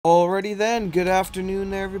Alrighty then, good afternoon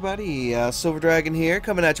there everybody. Silver Dragon here,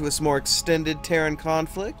 coming at you with some more Extended Terran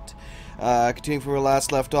Conflict. Continuing from where we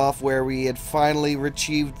last left off, where we had finally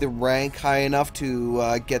achieved the rank high enough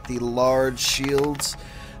to get the large shields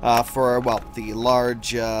the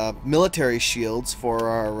large military shields for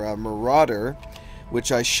our Marauder,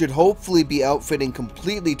 which I should hopefully be outfitting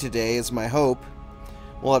completely today, is my hope.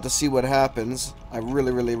 We'll have to see what happens. I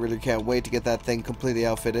really can't wait to get that thing completely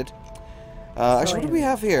outfitted. Actually, what do we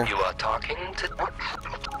have here? You are talking to...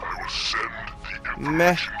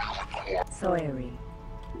 Meh. Sawyery.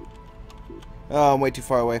 Oh, I'm way too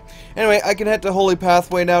far away. Anyway, I can head to Holy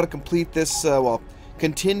Pathway now to complete this,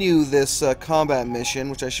 continue this combat mission,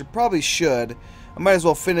 which I should. I might as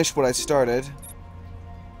well finish what I started.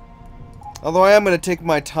 Although I am going to take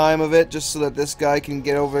my time of it, just so that this guy can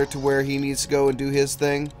get over to where he needs to go and do his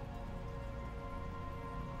thing.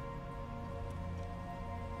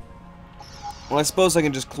 Well, I suppose I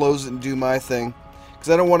can just close it and do my thing. Because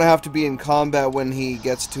I don't want to have to be in combat when he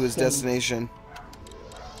gets to his destination.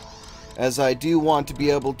 As I do want to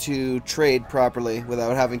be able to trade properly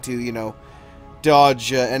without having to, you know,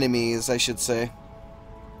 dodge enemies, I should say.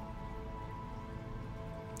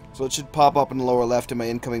 So it should pop up in the lower left in my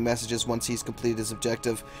incoming messages once he's completed his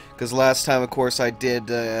objective. Because last time, of course, I did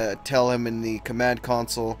tell him in the command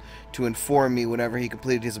console to inform me whenever he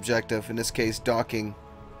completed his objective. In this case, docking.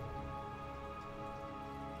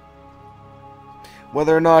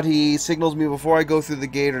 Whether or not he signals me before I go through the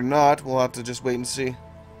gate or not, we'll have to just wait and see.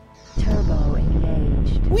 Turbo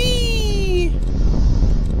engaged. Whee!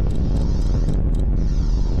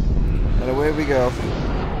 And away we go.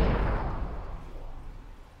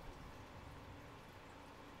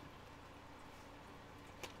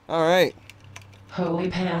 Alright. Holy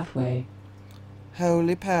Pathway.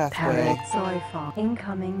 Holy Pathway. Soyfa.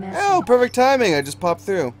 Incoming message. Oh, perfect timing. I just popped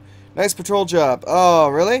through. Nice patrol job. Oh,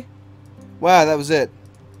 really? Wow, that was it.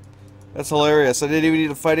 That's hilarious. I didn't even need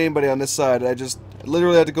to fight anybody on this side. I just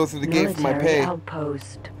literally had to go through the gate for my pay.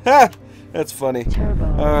 Outpost. Ha! That's funny.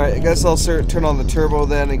 Alright, I Turbo. guess I'll turn on the turbo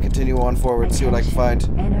then and continue on forward, see what I can find.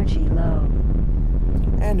 Energy low.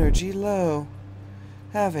 Energy low.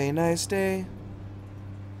 Have a nice day.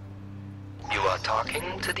 You are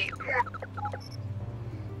talking to the...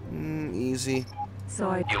 Easy.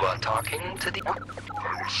 Soy. You are talking to the...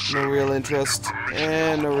 No real interest.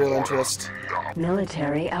 And no real interest.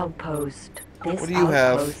 Military outpost. This What do you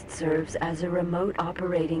have? outpost serves as a remote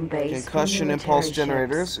operating base. Concussion for impulse military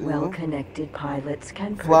generators. ships. Well-connected pilots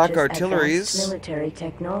can Flak purchase artilleries. advanced military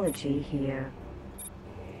technology here.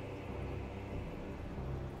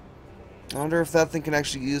 I wonder if that thing can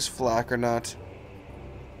actually use flak or not.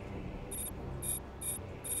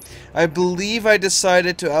 I believe I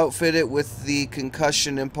decided to outfit it with the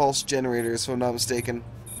concussion impulse generators, if I'm not mistaken.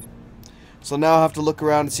 So now I'll have to look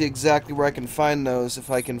around and see exactly where I can find those, if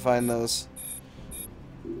I can find those.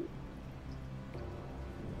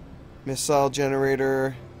 Missile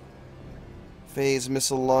generator. Phase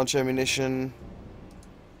missile launch ammunition.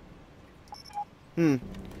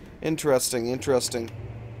 Interesting.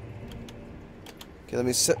 Okay, let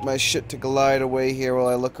me set my shit to glide away here while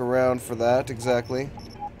I look around for that, exactly.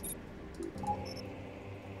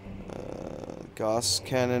 Gauss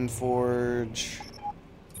cannon forge.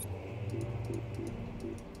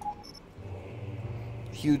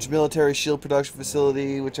 Huge military shield production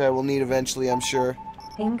facility, which I will need eventually, I'm sure.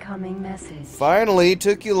 Incoming message. Finally,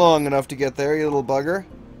 took you long enough to get there, you little bugger.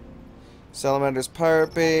 Salamander's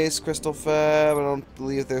pirate base, crystal fab. I don't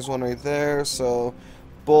believe there's one right there. So,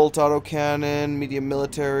 bolt autocannon, medium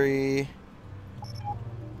military.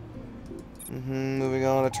 Moving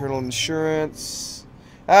on, eternal insurance.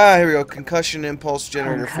 Ah, here we go. Concussion impulse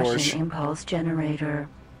generator forge. Concussion impulse generator.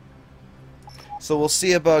 So we'll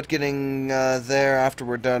see about getting there after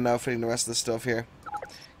we're done outfitting the rest of the stuff here.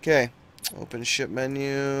 Okay. Open ship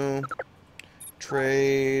menu.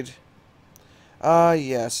 Trade.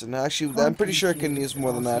 Yes. And actually, I'm pretty sure I can use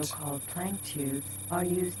more than that. Also called plank tubes, are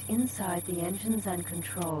used inside the engines and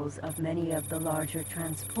controls of many of the larger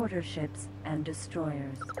transporter ships and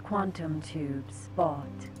destroyers. Quantum tubes. Bought.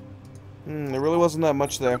 There really wasn't that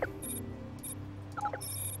much there.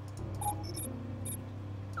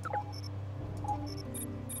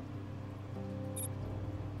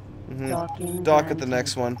 Docking Dock at the granted.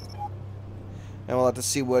 next one. And we'll have to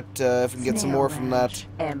see what if we can get some more from that.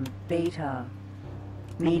 M Beta.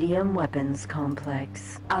 Medium weapons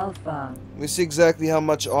complex. Alpha. Let me see exactly how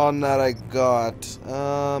much on that I got.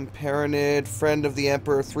 Paranid, friend of the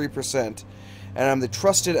Emperor, 3%. And I'm the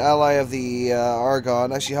trusted ally of the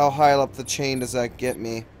Argon. Actually, how high up the chain does that get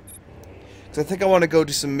me? Because I think I want to go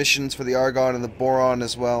do some missions for the Argon and the Boron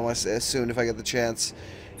as well as soon if I get the chance.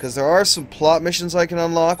 Because there are some plot missions I can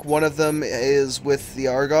unlock. One of them is with the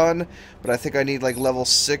Argon, but I think I need like level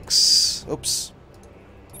 6. Oops.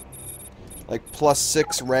 Like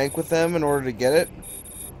 +6 rank with them in order to get it.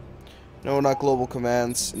 No, not global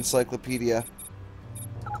commands. Encyclopedia.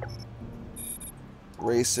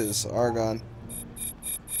 Races. Argon.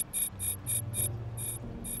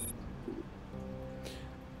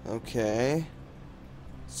 Okay.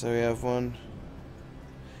 So we have one.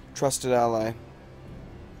 Trusted ally.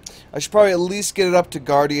 I should probably at least get it up to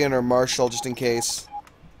Guardian or Marshal just in case.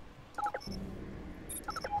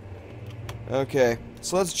 Okay.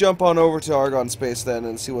 So let's jump on over to Argon Space then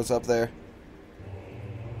and see what's up there.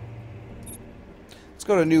 Let's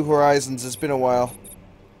go to New Horizons. It's been a while.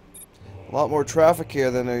 A lot more traffic here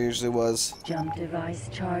than there usually was. Jump device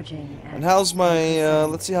charging. And how's my,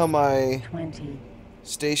 let's see how my 20.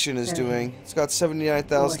 station is 30, doing. It's got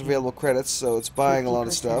 79,000 40, available credits, so it's buying a lot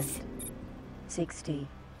of 50%, stuff. 60,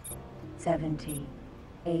 70,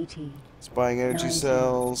 80. It's buying energy 90.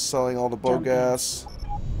 cells, selling all the bogas.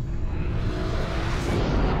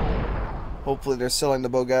 Hopefully they're selling the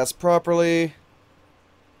bogas properly.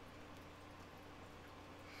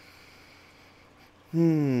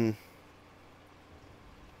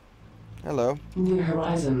 Hello. New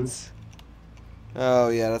Horizons. Oh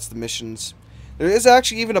yeah, that's the missions. There is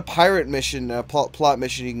actually even a pirate mission, a plot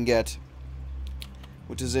mission you can get,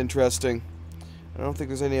 which is interesting. I don't think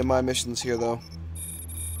there's any of my missions here though.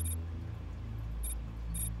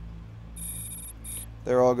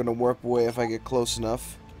 They're all gonna warp away if I get close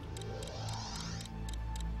enough.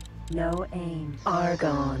 No aim.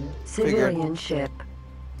 Argon. Civilian ship.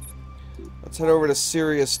 Let's head over to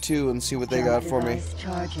Sirius 2 and see what they got for me. Device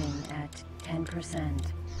charging at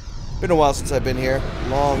 10%. Been a while since I've been here.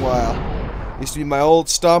 Long while. Used to be my old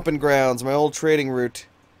stomping grounds, my old trading route.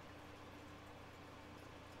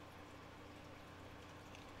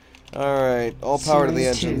 Alright, all power to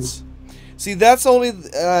the Series engines. See, that's only...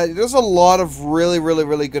 there's a lot of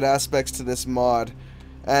really good aspects to this mod.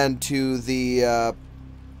 And to the,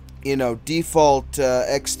 you know, default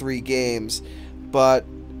X3 games. But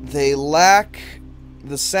they lack...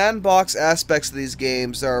 the sandbox aspects of these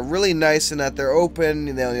games are really nice in that they're open.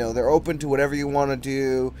 You know, they're open to whatever you want to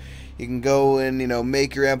do. You can go and, you know,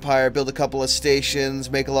 make your empire, build a couple of stations,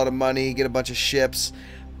 make a lot of money, get a bunch of ships.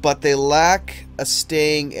 But they lack a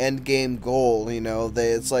staying end game goal. You know,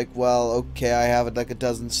 it's like, well, okay, I have like a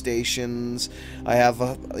dozen stations. I have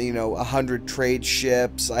 100 trade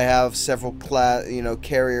ships. I have several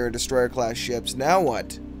carrier and destroyer class ships. Now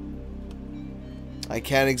what? I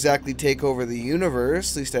can't exactly take over the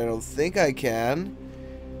universe. At least I don't think I can.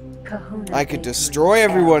 Kahuna I could Bakery, destroy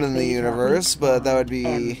everyone in the Beta, universe, but that would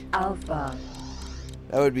be Alpha.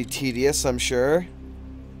 tedious, I'm sure.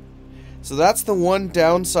 So that's the one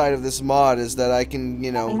downside of this mod, is that I can,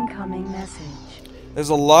 you know, Incoming message. there's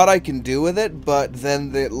a lot I can do with it, but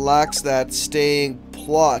then it lacks that staying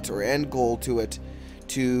plot or end goal to it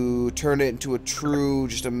to turn it into a true,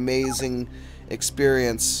 just amazing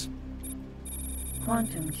experience.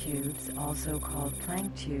 Quantum tubes, also called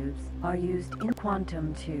Planck tubes, are used in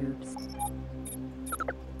quantum tubes.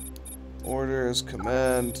 Orders,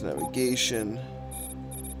 command, navigation.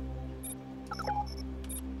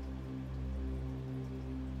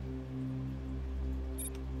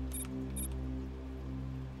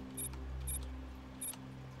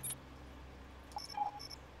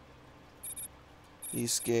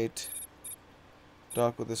 Eastgate.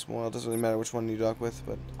 Dock with this one. It doesn't really matter which one you dock with,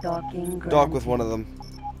 but Docking dock with one of them.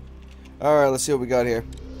 Alright, let's see what we got here.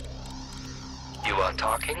 You are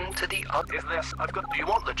talking to the... Is this... Do you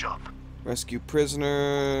want the job? Rescue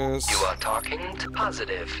prisoners. You are talking to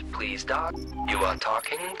positive. Please dock. You are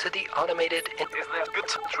talking to the automated... Is there good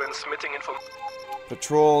transmitting info?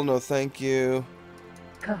 Patrol, no thank you.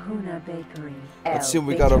 Kahuna Bakery. Let's see what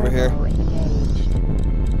we got over here. Engaged.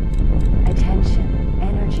 Attention.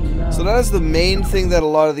 Energy low. So that is the main thing that a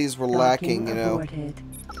lot of these were lacking, Docking you know. aborted.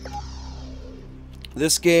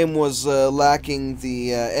 This game was lacking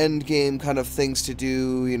the end game kind of things to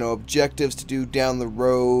do, you know, objectives to do down the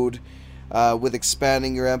road with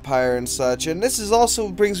expanding your empire and such. And this is also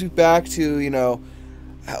brings me back to, you know,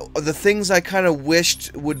 the things I kind of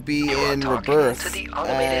wished would be You are in talking Rebirth to the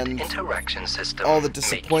automated and interaction system. all the Make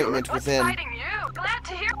disappointment your... within. Fighting you. Glad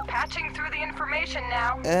to hear. Patching through the information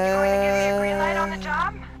now. You going to give me a green light on the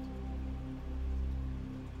job?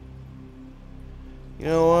 You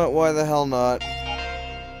know what? Why the hell not?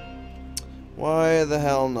 Why the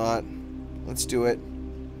hell not? Let's do it.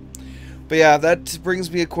 But yeah, that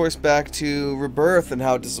brings me, of course, back to Rebirth and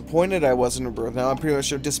how disappointed I was in Rebirth. Now, I'm pretty much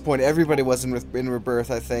sure disappointed everybody was in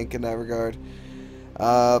Rebirth, I think, in that regard.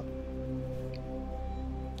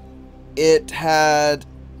 it had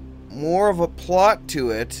more of a plot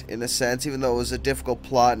to it, in a sense, even though it was a difficult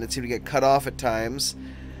plot and it seemed to get cut off at times.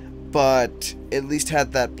 But at least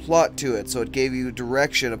had that plot to it, so it gave you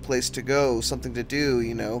direction, a place to go, something to do,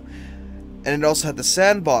 you know. And it also had the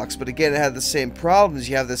sandbox, but again, it had the same problems.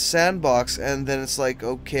 You have this sandbox, and then it's like,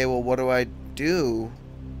 okay, well, what do I do?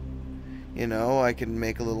 You know, I can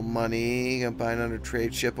make a little money, and buy another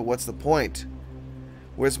trade ship, but what's the point?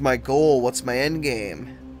 Where's my goal? What's my end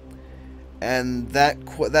game? And that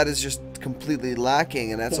is just completely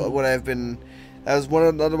lacking, and that's what I've been... That was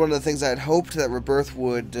another one of the things I had hoped that Rebirth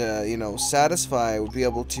would, you know, satisfy, would be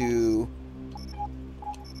able to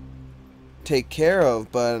take care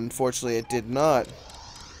of, but unfortunately it did not.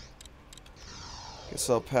 Guess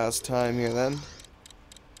I'll pass time here then.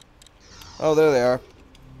 Oh, there they are.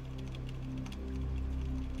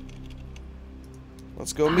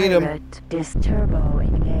 Let's go meet them. Pirate Disturbo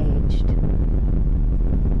engaged.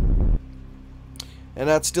 And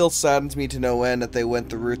that still saddens me to no end that they went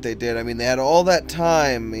the route they did. I mean, they had all that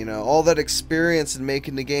time, you know, all that experience in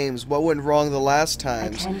making the games. What went wrong the last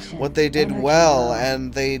times? What they did well,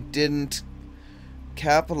 and they didn't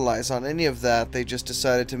capitalize on any of that. They just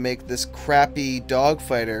decided to make this crappy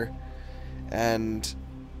dogfighter, and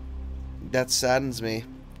that saddens me.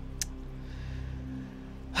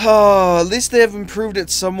 Oh, at least they have improved it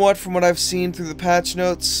somewhat from what I've seen through the patch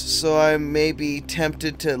notes, so I may be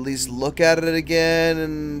tempted to at least look at it again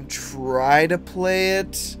and try to play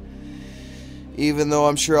it. Even though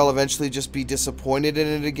I'm sure I'll eventually just be disappointed in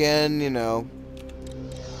it again, you know.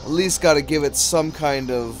 At least gotta give it some kind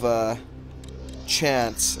of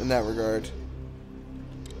chance in that regard.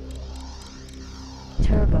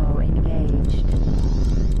 Turbo engaged.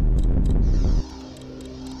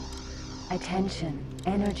 Attention.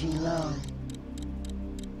 Energy low.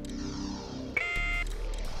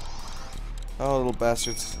 Oh, little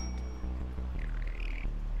bastards.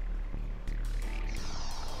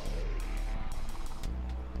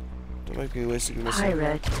 Don't make me waste a good missile.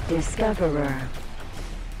 Pirate Discoverer.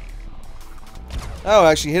 Oh,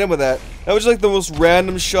 I actually hit him with that. That was like the most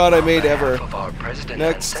random shot I made ever. Of our president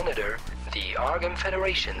Next. and senator, the Arkham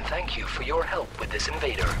Federation thank you for your help with this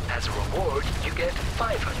invader. As a reward, you get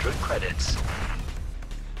 500 credits.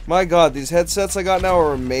 My god, these headsets I got now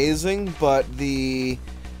are amazing, but the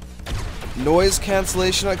noise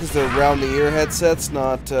cancellation, because they're round-the-ear headsets,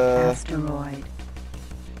 not, Asteroid.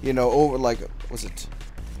 you know, over, like, was it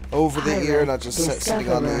over the ear, not just sitting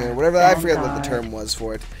on the ear, whatever, I forget what the term was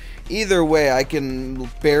for it. Either way, I can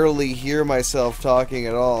barely hear myself talking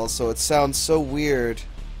at all, so it sounds so weird.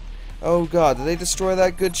 Oh god, did they destroy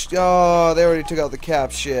that good oh, they already took out the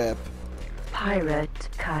cap ship. Pirate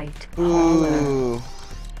Kite Ooh. Hauler.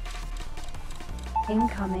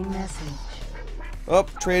 Incoming message. Oh,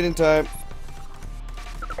 trading time.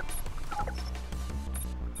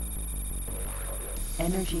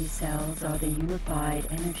 Energy cells are the unified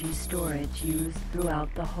energy storage used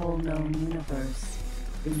throughout the whole known universe.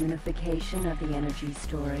 The unification of the energy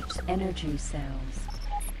storage energy cells.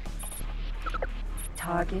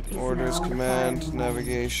 Target is Orders, now in command, firing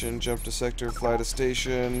navigation, jump to sector, fly to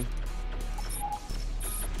station.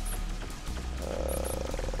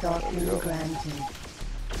 Docking granted.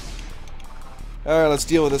 Alright, let's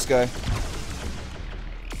deal with this guy.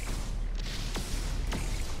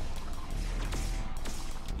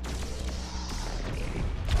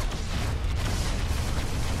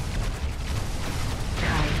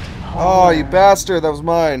 Oh, you bastard, that was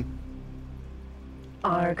mine.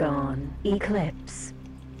 Argon Eclipse.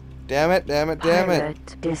 Damn it, damn it, damn it.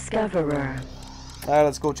 Pirate Discoverer. Alright,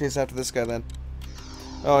 let's go chase after this guy then.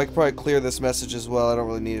 Oh, I could probably clear this message as well. I don't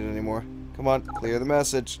really need it anymore. Come on, clear the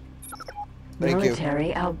message. Thank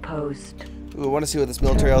Military outpost. you. Ooh, I want to see what this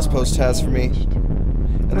military outpost has for me.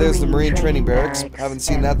 And there's the Marine Training Barracks. Haven't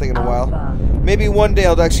seen that thing in a while. Maybe one day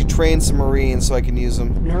I'll actually train some Marines so I can use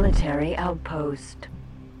them. Military outpost.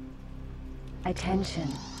 Attention.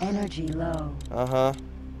 Energy low. Uh-huh.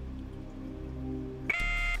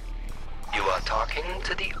 You are talking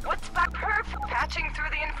to the... What's back, perf? Patching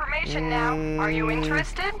through the information now. Are you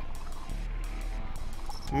interested?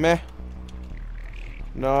 Meh.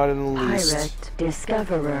 Not in the least. Pirate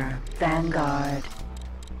Discoverer. Vanguard.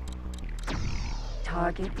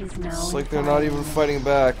 Target is now It's in like they're not even firing fighting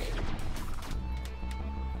back.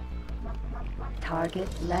 Target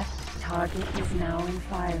left. Target is now in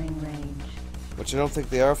firing range. Which I don't think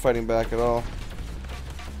they are fighting back at all.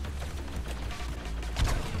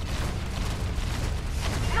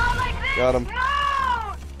 Not like this! Got him.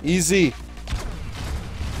 No! Easy.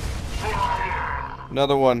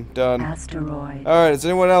 Another one. Done. Asteroid. Alright, is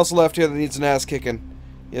anyone else left here that needs an ass kicking?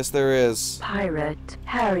 Yes, there is. Pirate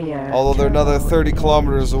Harrier. Although they're another Turbo 30 engaged.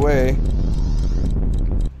 kilometers away.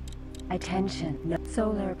 Attention. No.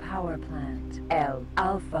 Solar power plant. L.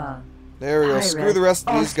 Alpha. There we go. Pirate Screw the rest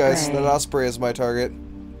of these guys. Osprey. That Osprey is my target.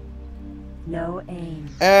 No aim.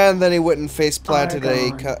 And then he went and face planted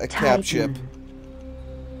Argon. a cap ship. Titan.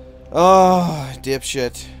 Oh,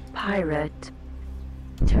 dipshit. Pirate.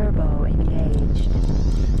 Turbo engaged.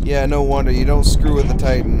 Yeah, no wonder. You don't screw with the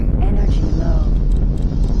Attention. Titan. Energy low.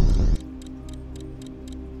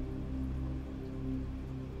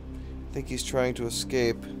 I think he's trying to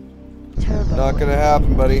escape. Turbo Not gonna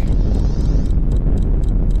happen, buddy.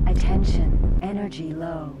 Attention. Energy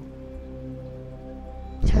low.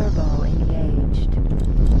 Turbo engaged.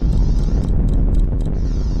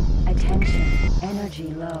 Attention.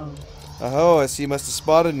 Energy low. Oh, I see. You must have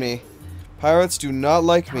spotted me. Pirates do not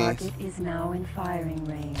like me. Target is now in firing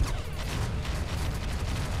range.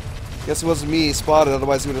 Guess it wasn't me he spotted,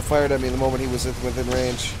 otherwise he would have fired at me the moment he was within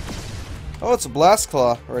range. Oh, it's a blast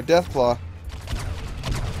claw, or a death claw.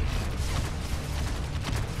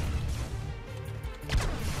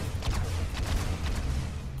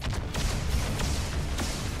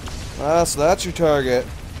 Ah, so that's your target.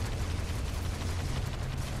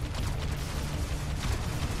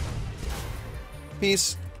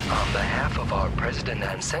 Peace. On behalf of our president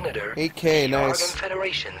and senator, 8K, the nice. Argon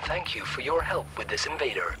Federation, thank you for your help with this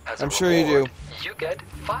invader. As a I'm sure you reward, do. You get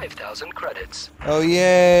 5,000 credits. Oh,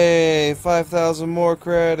 yay! 5,000 more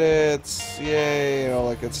credits! Yay! And all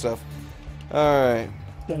that good stuff. Alright.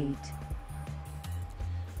 Gate.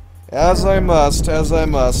 As I must, as I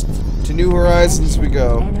must. To New Horizons we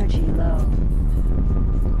go. Energy low.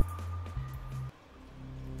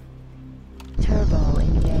 Turbo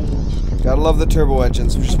engaged. Gotta love the turbo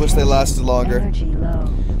engines. Just wish they lasted longer. Energy low.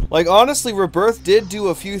 Like, honestly, Rebirth did do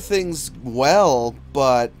a few things well,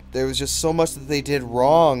 but there was just so much that they did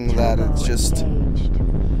wrong that Turbo it's just engaged.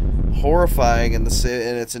 horrifying in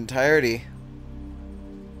its entirety.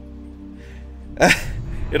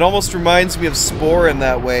 It almost reminds me of Spore in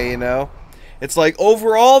that way, you know? It's like,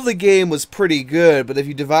 overall the game was pretty good, but if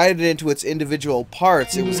you divided it into its individual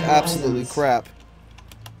parts, it was absolutely crap.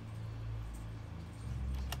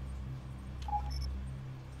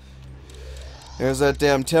 There's that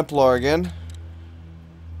damn Templar again.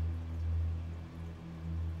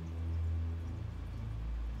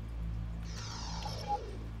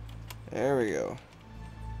 There we go.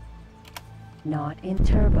 Not in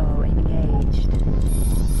turbo engaged.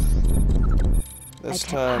 This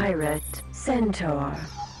Attack time. Pirate Centaur.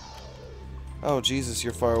 Oh, Jesus,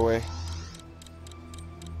 you're far away.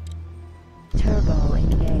 Turbo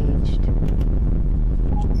engaged.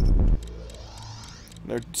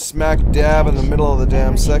 They're smack dab in the middle of the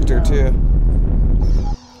damn sector, too.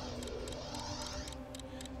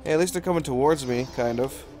 Hey, at least they're coming towards me, kind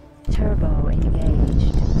of. Turbo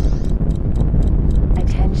engaged.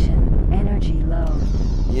 Attention. Energy low.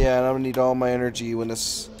 Yeah, and I'm gonna need all my energy when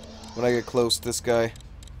I get close to this guy.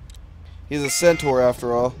 He's a centaur,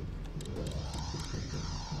 after all.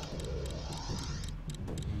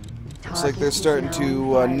 Looks like they're starting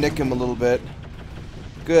to nick him a little bit.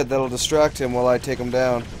 Good, that'll distract him while I take him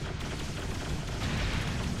down.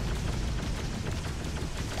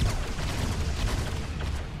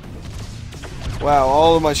 Wow,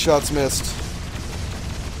 all of my shots missed.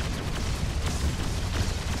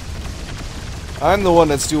 I'm the one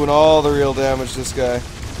that's doing all the real damage to this guy.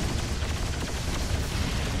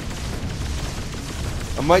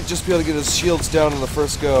 I might just be able to get his shields down on the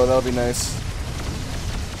first go, that'll be nice.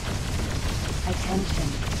 Attention.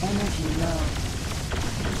 Energy low.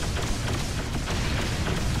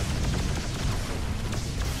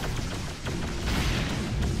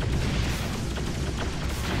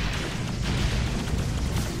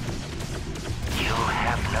 You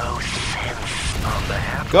have no sense. On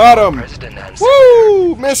behalf Got of him! our president and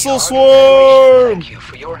Woo! senator, Missile the Argon swarm! Thank you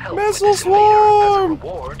for your help Missile with this invader. As a swarm!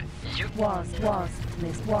 reward, you Wasp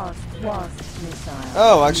missile.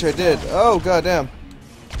 Oh, actually I did. Oh, goddamn.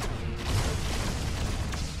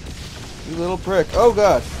 You little prick. Oh,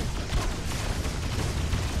 God.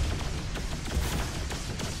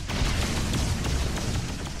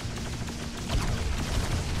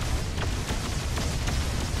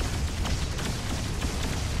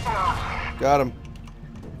 Got him.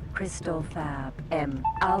 Crystal Fab M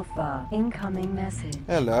Alpha. Incoming message.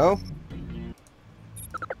 Hello.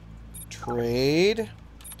 Trade.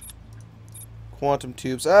 Quantum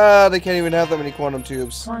tubes. Ah, they can't even have that many quantum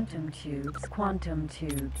tubes. Quantum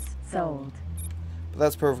tubes. Sold. But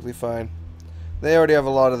that's perfectly fine. They already have a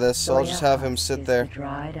lot of this, so I'll just have him sit Is there. The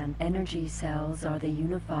dried and energy cells are the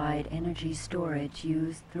unified energy storage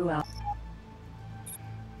used throughout.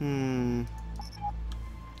 Let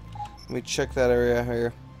me check that area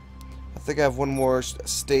here. I think I have one more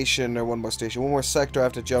station, or one more sector I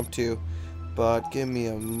have to jump to. But give me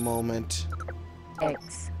a moment.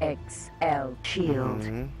 XXL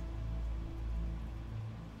shield.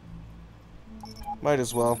 Might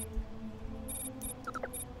as well.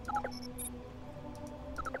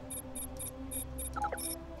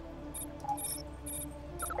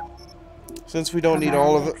 Since we don't need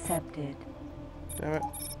all of it. Accepted. Damn it.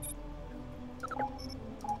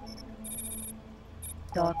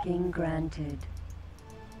 Docking granted.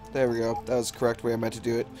 There we go. That was the correct way I meant to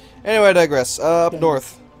do it. Anyway, I digress. Up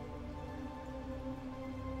north.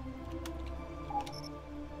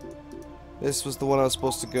 This was the one I was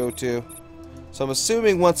supposed to go to. So I'm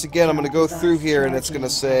assuming once again I'm going to go through here and it's going to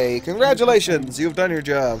say, "Congratulations, you've done your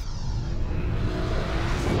job."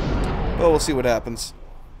 Well, we'll see what happens.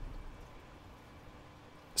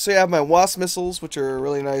 So you have my wasp missiles, which are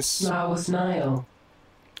really nice. Laos Nile.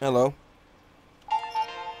 Hello.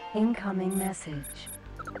 Incoming message.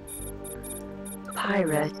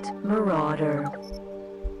 Pirate Marauder.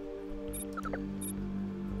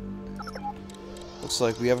 Looks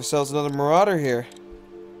like we have ourselves another marauder here.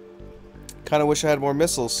 Kinda wish I had more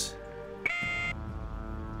missiles.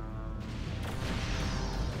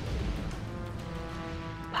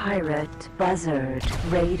 Pirate Buzzard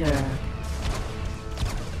Raider.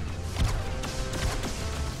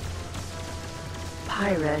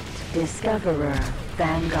 Pirate Discoverer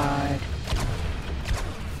Vanguard.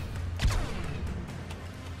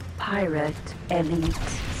 Pirate Elite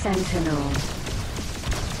Sentinel.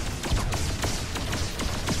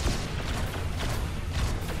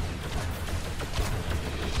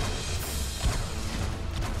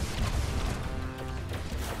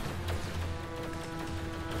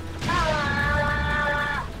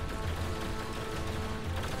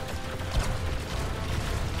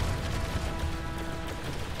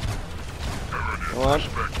 What?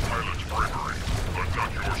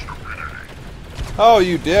 Oh,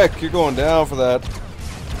 you dick! You're going down for that.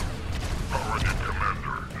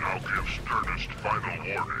 Commander, now give sternest final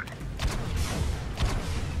warning.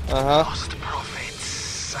 Lost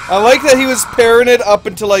prophets. I like that he was pairing it up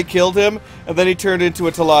until I killed him, and then he turned into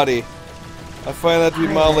a Talati. I find that to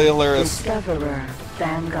be mildly hilarious. Discoverer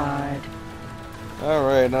Vanguard.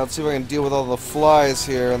 Alright, now let's see if I can deal with all the flies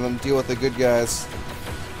here, and then deal with the good guys.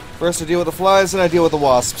 First I deal with the flies, then I deal with the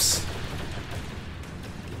wasps.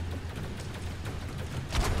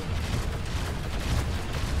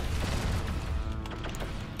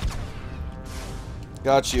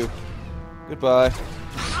 Got you. Goodbye.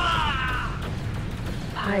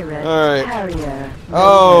 Pirate Alright. Harrier.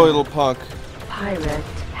 Oh, Raider. little punk. Pirate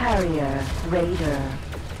Harrier Raider.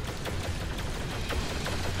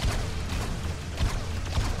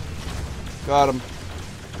 Got him.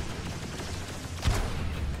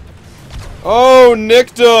 Oh,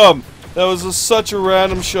 nicked him! That was such a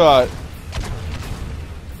random shot.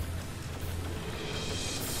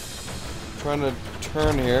 Trying to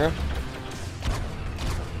turn here.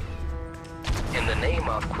 In the name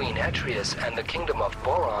of Queen Atreus and the Kingdom of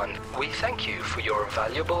Boron, we thank you for your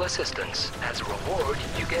valuable assistance. As a reward,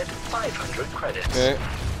 you get 500 credits. Okay.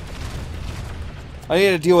 I need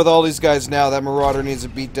to deal with all these guys now. That marauder needs a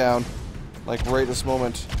beat down. Like right this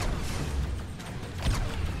moment.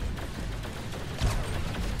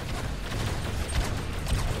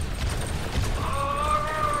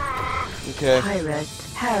 Okay. Pirate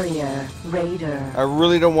Harrier Raider. I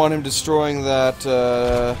really don't want him destroying that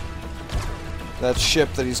that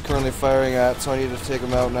ship that he's currently firing at, so I need to take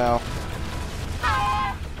him out now.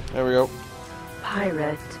 There we go.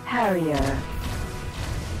 Pirate Harrier.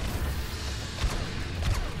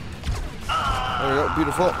 There we go.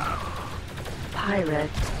 Beautiful. Pirate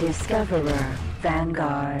Discoverer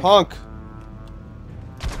Vanguard. Punk.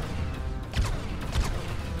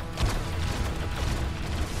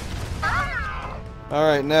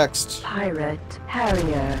 Alright, next. Pirate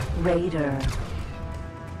Harrier Raider.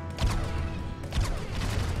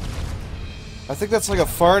 I think that's like a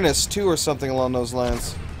Farness too, or something along those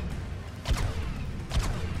lines.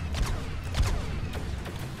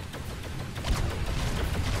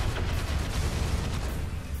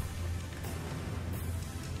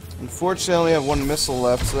 Unfortunately, I only have one missile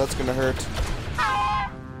left, so that's gonna hurt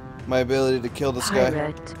my ability to kill this guy.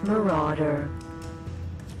 Pirate Marauder.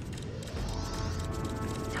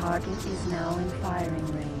 Target is now in firing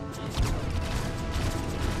range.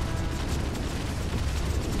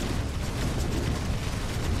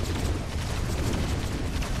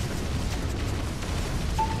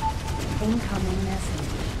 Incoming message.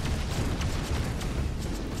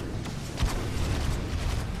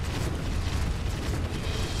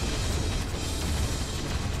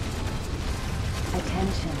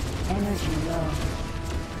 Attention, energy low.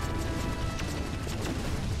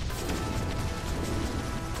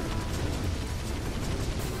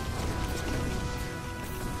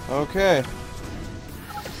 Okay.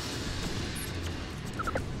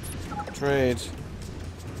 Trade.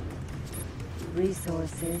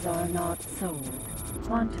 Resources are not sold.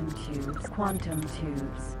 Quantum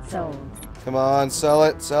tubes, sold. Come on, sell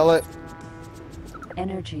it, sell it.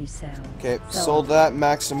 Energy cells. Okay, sold that,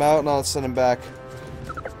 maxed them out, and I'll send them back.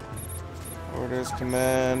 Orders,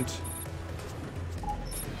 command.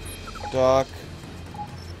 Dock.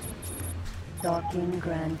 Docking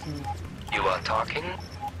granted. You are talking?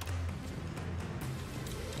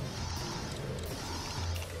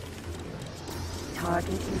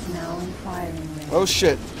 Target is now in firing range. Oh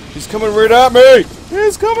shit, he's coming right at me!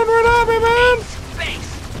 He's coming right at me, man!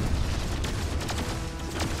 Space!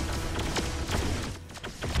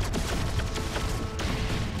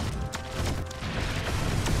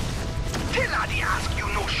 Piladi ask you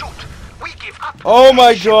no shoot. We give up. Oh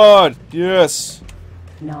my god! Yes!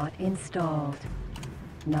 Not installed.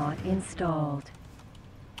 Not installed.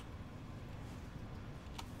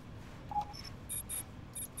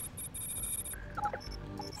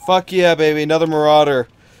 Fuck yeah, baby, another Marauder.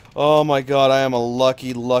 Oh my god, I am a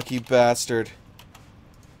lucky, lucky bastard.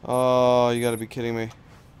 Oh, you gotta be kidding me.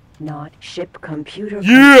 Not ship computer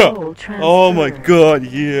Yeah! control transfer. Oh my god,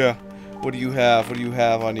 yeah. What do you have? What do you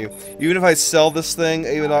have on you? Even if I sell this thing,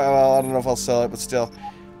 even though, well, I don't know if I'll sell it, but still.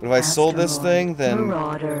 But if I sold this thing, then...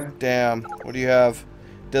 Marauder. Damn. What do you have?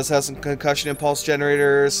 Does have some concussion impulse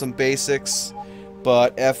generators, some basics.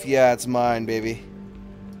 But F yeah, it's mine, baby.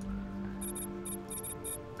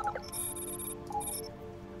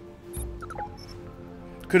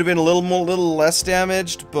 Could have been a little less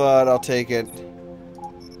damaged, but I'll take it.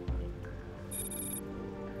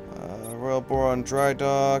 Royal Boron dry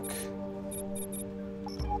dock.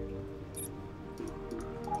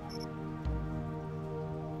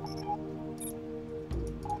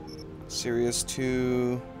 Sirius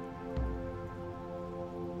 2.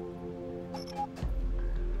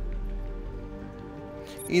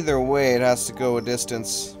 Either way, it has to go a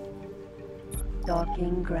distance.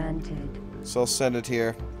 Docking granted. So I'll send it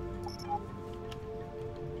here.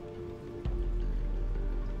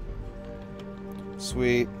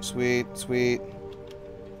 Sweet, sweet, sweet.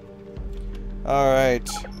 Alright.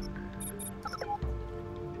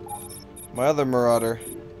 My other Marauder.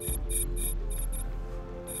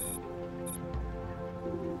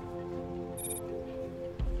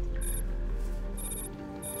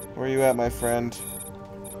 Where are you at, my friend?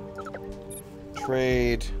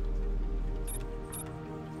 Trade.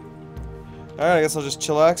 Alright, I guess I'll just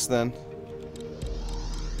chillax then.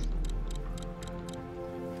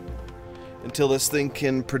 Until this thing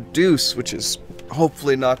can produce, which is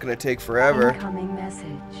hopefully not going to take forever. Incoming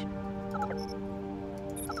message.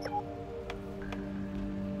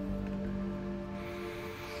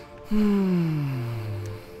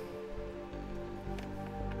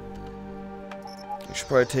 I should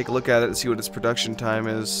probably take a look at it and see what its production time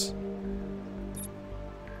is.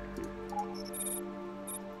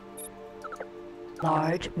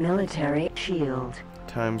 Large military shield.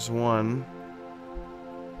 ×1.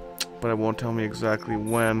 But it won't tell me exactly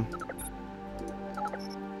when.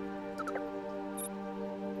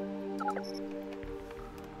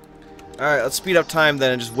 Alright, let's speed up time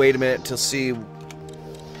then and just wait a minute to see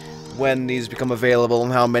when these become available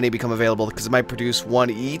and how many become available, because it might produce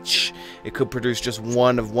one each. It could produce just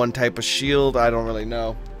one of one type of shield. I don't really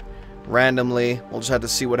know. Randomly, we'll just have to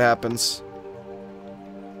see what happens.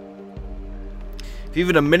 If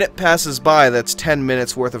even a minute passes by, that's 10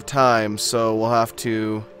 minutes worth of time, so we'll have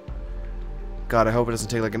to... God, I hope it doesn't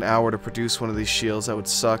take like an hour to produce one of these shields. That would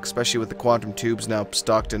suck, especially with the quantum tubes now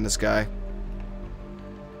stocked in this guy.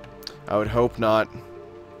 I would hope not.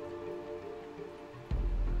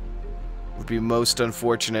 Would be most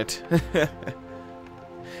unfortunate. But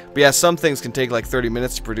yeah, some things can take like 30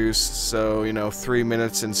 minutes to produce, so, you know, 3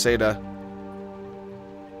 minutes in SATA.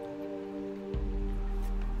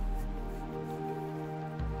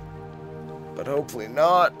 But hopefully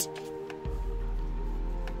not.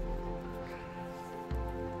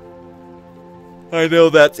 I know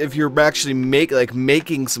that if you're actually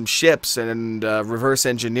making some ships and reverse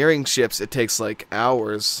engineering ships, it takes like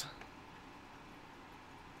hours.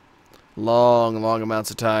 Long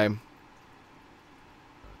amounts of time.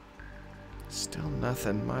 Still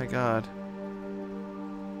nothing, my god.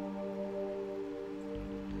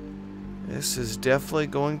 This is definitely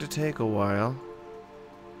going to take a while.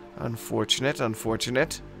 Unfortunate,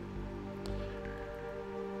 unfortunate.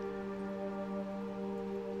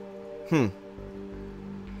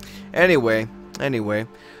 Anyway, Anyway,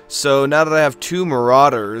 so now that I have 2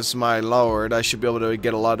 Marauders, my lord, I should be able to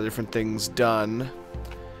get a lot of different things done.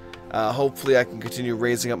 Hopefully I can continue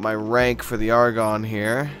raising up my rank for the Argon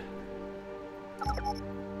here.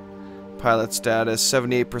 Pilot status,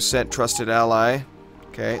 78% trusted ally.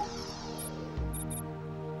 Okay.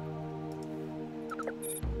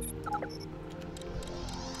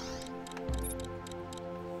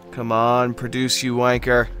 Come on, produce, you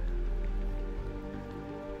wanker.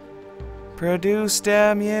 Produce,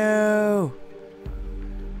 damn you!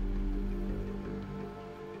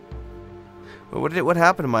 What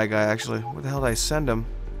happened to my guy, actually? Where the hell did I send him?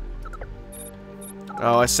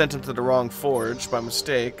 Oh, I sent him to the wrong forge by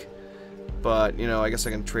mistake. But, you know, I guess I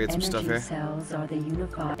can trade some stuff here. Energy cells are the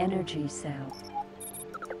unified energy cells.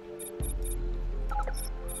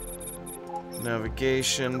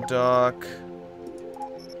 Navigation, dock.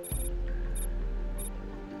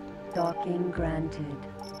 Docking granted.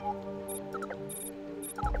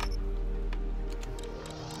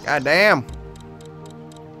 God damn!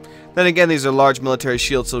 Then again, these are large military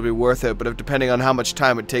shields, so it'll be worth it, but if, depending on how much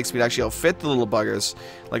time it takes me to actually outfit the little buggers.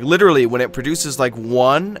 Like, literally, when it produces, like,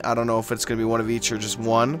 1, I don't know if it's going to be 1 of each or just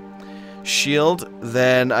 1 shield,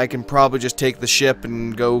 then I can probably just take the ship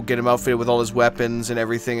and go get him outfitted with all his weapons and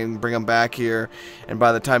everything and bring him back here. And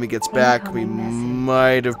by the time he gets back, we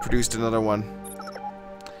might have produced another one.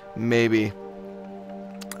 Maybe.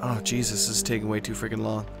 Oh, Jesus, this is taking way too freaking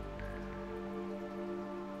long.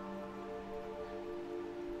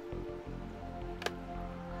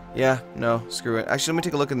 Yeah, no, screw it. Actually, let me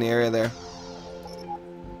take a look in the area there.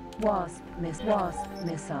 Wasp missile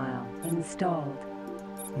installed.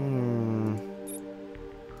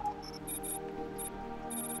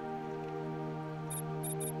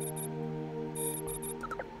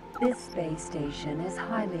 This space station is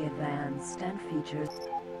highly advanced and features...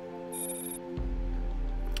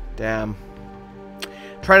 Damn.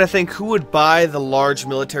 Trying to think who would buy the large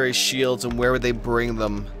military shields and where would they bring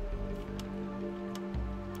them.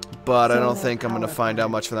 But I don't think I'm going to find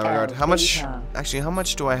out much from that regard. How much... Actually, how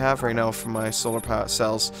much do I have right now for my solar power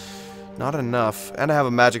cells? Not enough. And I have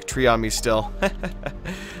a magic tree on me still.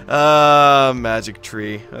 Magic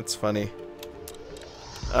tree. That's funny.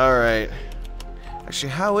 Alright.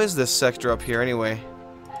 Actually, how is this sector up here anyway?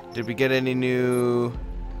 Did we get any new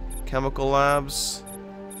chemical labs?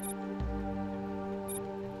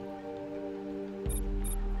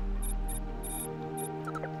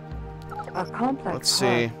 A complex Let's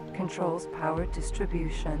see. hub controls power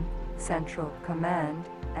distribution, central command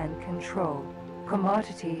and control,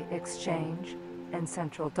 commodity exchange, and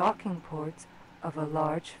central docking ports of a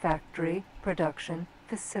large factory production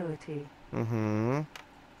facility. Let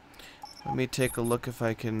me take a look if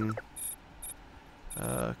I can...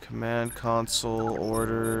 command console,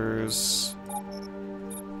 orders...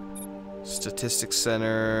 Statistics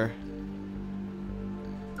center...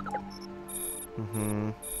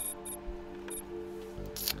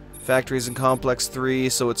 Factories in Complex 3,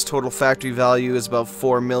 so its total factory value is about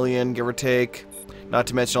 4 million, give or take. Not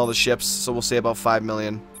to mention all the ships, so we'll say about 5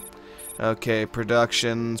 million. Okay,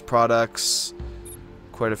 productions, products.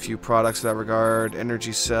 Quite a few products in that regard.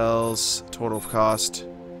 Energy cells, total cost.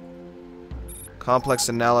 Complex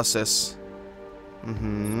analysis.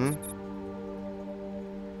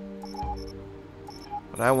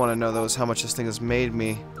 What I want to know, though, is how much this thing has made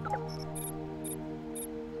me.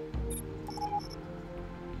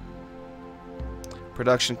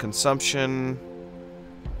 Production consumption.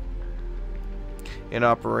 In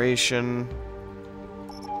operation.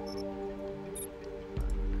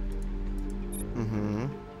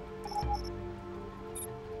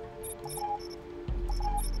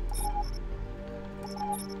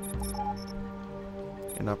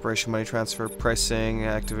 In operation, money transfer, pricing,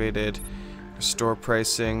 activated, restore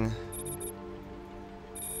pricing.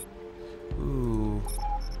 Ooh.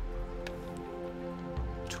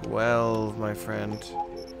 12, my friend.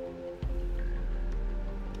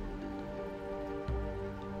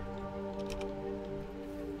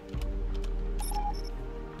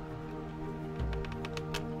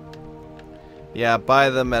 Yeah, buy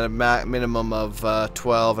them at a minimum of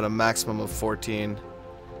 12 and a maximum of 14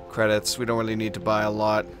 credits. We don't really need to buy a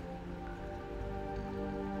lot.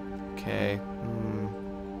 Okay.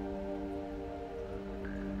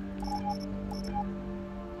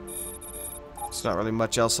 There's not really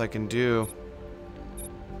much else I can do.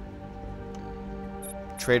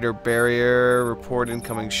 Trader barrier, report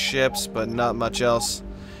incoming ships, but not much else.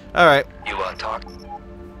 Alright. You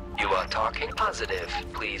are talking positive.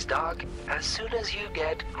 Please dock as soon as you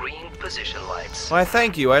get green position lights. Why,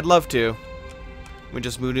 thank you. I'd love to. Let me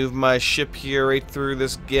just maneuver my ship here right through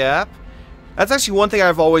this gap. That's actually one thing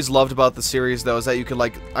I've always loved about the series, though, is that you can,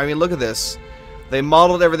 like, I mean, look at this. They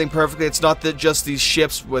modeled everything perfectly. It's not that just these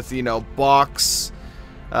ships with, you know, box,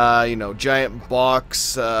 you know, giant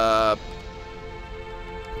box,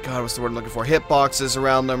 God, what's the word I'm looking for? Hit boxes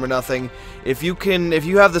around them or nothing. If you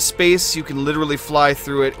have the space, you can literally fly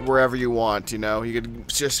through it wherever you want, you know? You could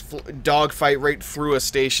just dogfight right through a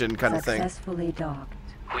station kind of thing. Successfully docked.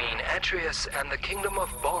 Queen Atreus and the Kingdom of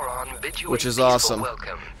Boron bid you Which a is peaceful awesome.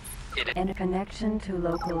 welcome. And a connection to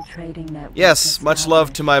local trading networks. Yes, much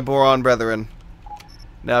love to my Boron brethren.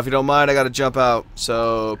 Now, if you don't mind, I gotta jump out,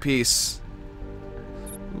 so peace.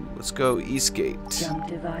 Let's go Eastgate. Jump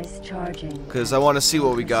device charging. Because I want to see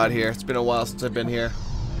what we got here. It's been a while since I've been here.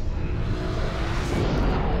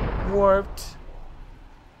 Warped.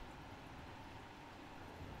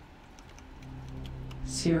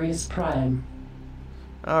 Sirius Prime.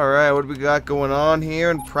 Alright, what do we got going on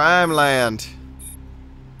here in Prime Land?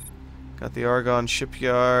 Got the Argonne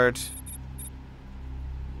Shipyard.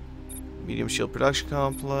 Medium Shield Production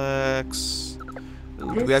Complex.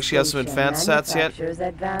 Ooh, do we actually have some advanced sats yet?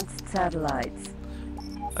 Advanced satellites.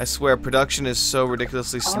 I swear, production is so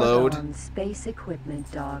ridiculously slowed. Argonne space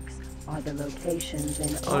equipment docks are the locations in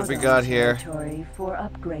What have we Argonne got here? territory for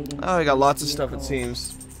upgrading. Oh, we got lots of space stuff, it vehicles.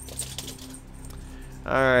 seems.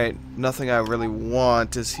 Alright, nothing I really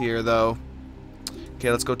want is here, though. Okay,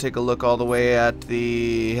 let's go take a look all the way at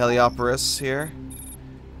the Heliopolis here.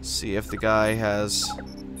 See if the guy has...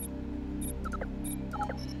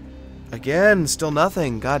 Again, still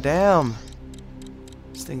nothing. Goddamn.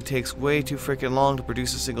 This thing takes way too freaking long to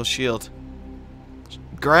produce a single shield.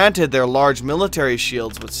 Granted, they're large military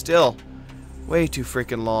shields, but still, way too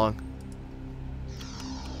freaking long.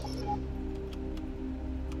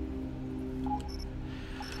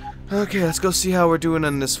 Okay, let's go see how we're doing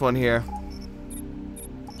on this one here.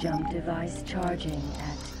 Jump device charging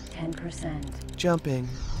at 10%. Jumping.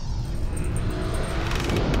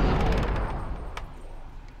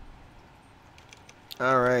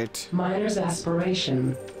 Alright. Miner's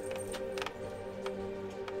aspiration.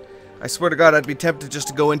 I swear to God, I'd be tempted just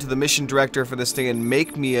to go into the mission director for this thing and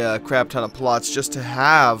make me a crap ton of plots just to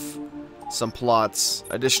have some plots,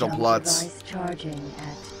 additional Jump plots. device charging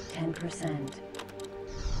at 10%.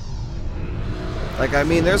 Like, I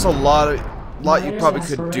mean, there's a lot you Miner's probably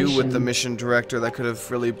could do with the aspiration. mission director that could have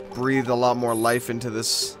really breathed a lot more life into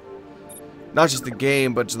this. Not just the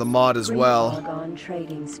game, but the mod as well. Argonne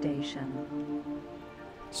trading station.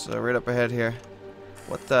 So, right up ahead here.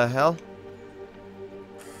 What the hell?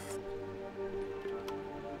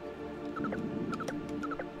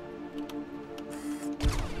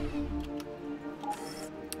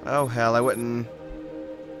 Oh hell, I went and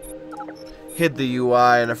hid the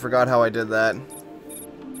UI and I forgot how I did that.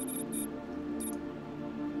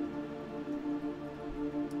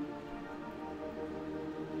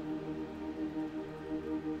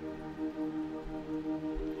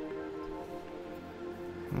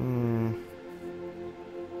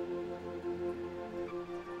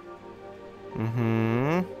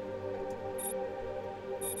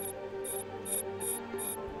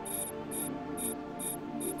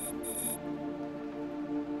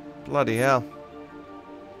 Bloody hell.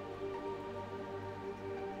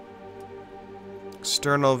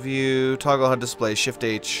 External view, toggle HUD display, Shift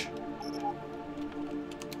H.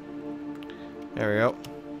 There we go.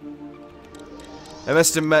 I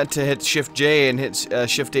must have meant to hit Shift J and hit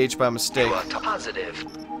Shift H by mistake. You are positive.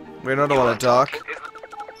 Wait, no, I don't want to dock.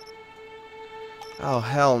 Oh,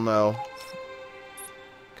 hell no.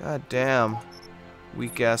 God damn.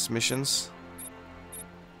 Weak ass missions.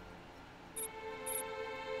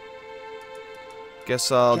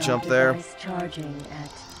 Guess I'll jump there. Device charging at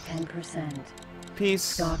 10%.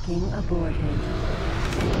 Peace. Docking aborted.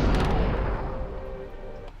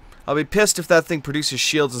 I'll be pissed if that thing produces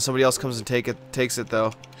shields and somebody else comes and takes it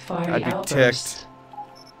though. Fiery I'd be outburst.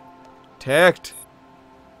 Ticked.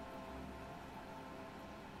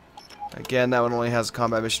 Again, that one only has a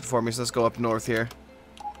combat mission for me, so let's go up north here.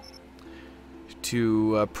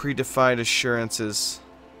 To predefined assurances.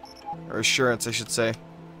 Or assurance, I should say.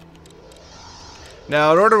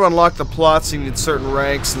 Now, in order to unlock the plots, you need certain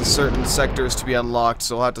ranks and certain sectors to be unlocked,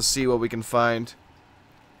 so we'll have to see what we can find.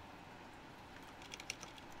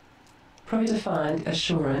 Predefined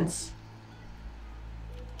assurance.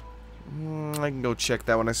 I can go check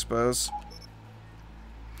that one, I suppose.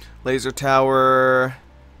 Laser tower,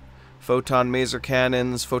 photon maser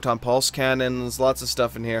cannons, photon pulse cannons, lots of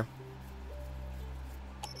stuff in here.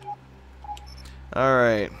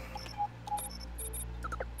 Alright.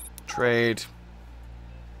 Trade.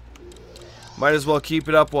 Might as well keep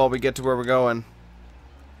it up while we get to where we're going.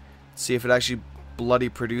 See if it actually bloody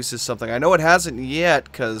produces something. I know it hasn't yet,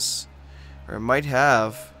 because... Or it might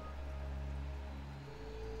have.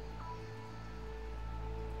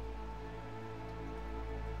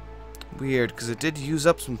 Weird, because it did use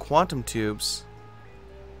up some quantum tubes.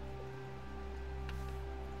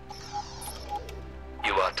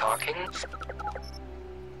 You are talking?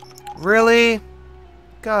 Really?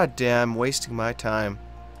 God damn, wasting my time.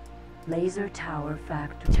 Laser tower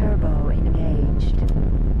factory turbo engaged.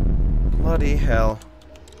 Bloody hell.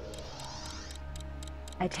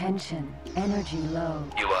 Attention, energy low.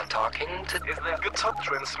 You are talking to... Is the guitar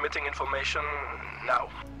transmitting information now?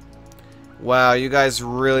 Wow, you guys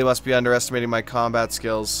really must be underestimating my combat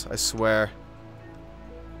skills, I swear.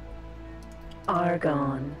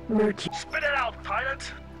 Argon, Mercury. Spit it out,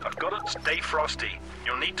 pilot! I've got it. Stay frosty.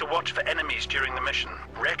 You'll need to watch for enemies during the mission.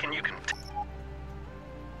 Reckon you can...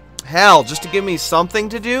 Hell, just to give me something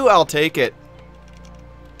to do, I'll take it.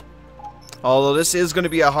 Although this is going to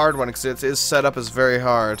be a hard one, because it is set up as very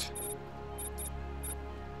hard.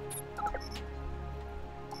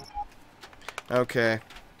 Okay.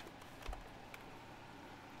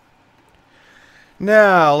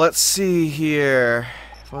 Now, let's see here.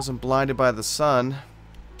 If I wasn't blinded by the sun.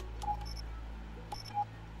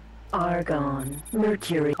 Argon,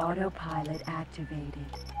 Mercury. Autopilot activated.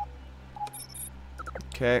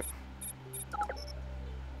 Okay.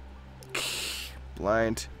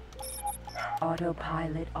 Blind.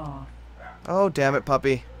 Autopilot off. Oh, damn it,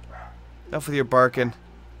 puppy. Enough with your barking.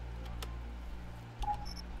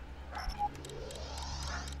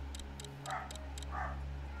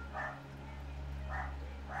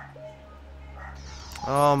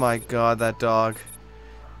 Oh my god, that dog.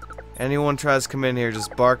 Anyone tries to come in here,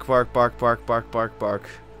 just bark, bark, bark, bark, bark, bark, bark.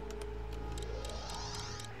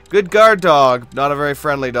 Good guard dog. Not a very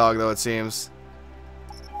friendly dog, though, it seems.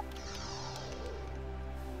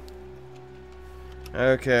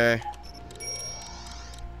 Okay.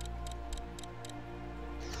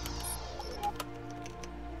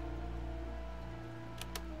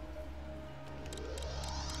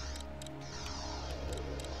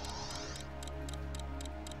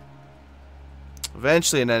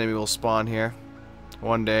 Eventually an enemy will spawn here.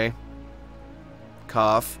 One day.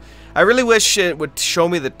 Cough. I really wish it would show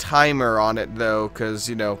me the timer on it, though, because,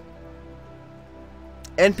 you know,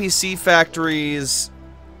 NPC factories...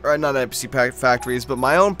 Or not NPC factories, but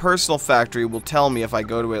my own personal factory will tell me if I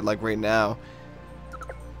go to it, like, right now.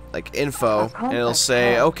 Like, info. And it'll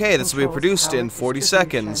say, okay, this will be produced in 40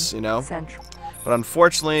 seconds, you know? But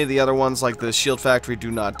unfortunately, the other ones, like the Shield Factory, do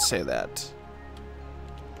not say that.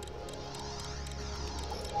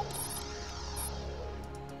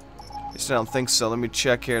 At least I don't think so. Let me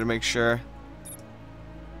check here to make sure.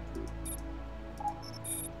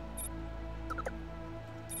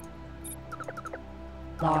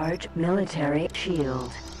 Large military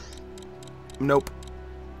shield. Nope.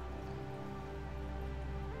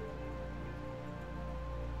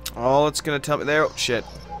 All it's gonna tell me there. Oh, shit.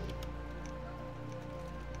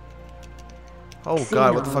 Oh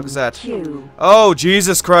god, what the fuck is that? Oh,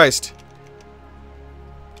 Jesus Christ.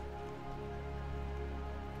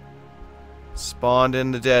 Spawned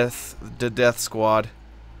in the death squad.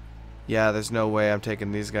 Yeah, there's no way I'm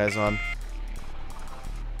taking these guys on.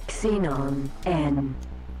 Xenon N.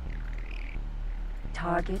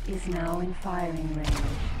 Target is now in firing range.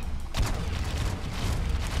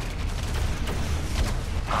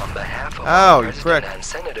 On behalf of our President prick. and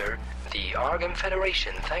Senator, the Argon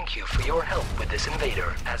Federation thank you for your help with this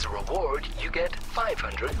invader. As a reward, you get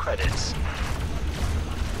 500 credits.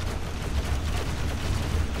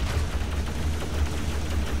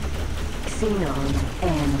 Xenon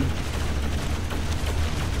N.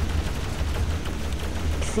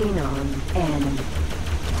 Xenon N.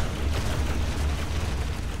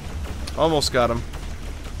 Almost got him.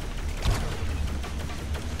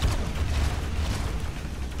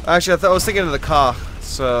 Actually, I was thinking of the Ka,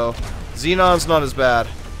 so Xenon's not as bad.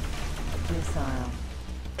 Missile.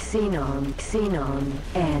 Xenon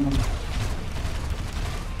N.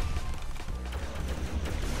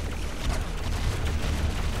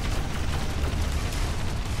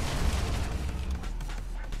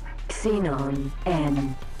 Xenon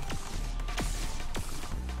N.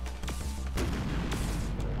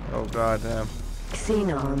 Oh god damn.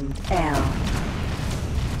 Xenon L.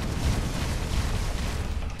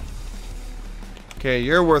 Okay,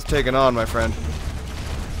 you're worth taking on, my friend.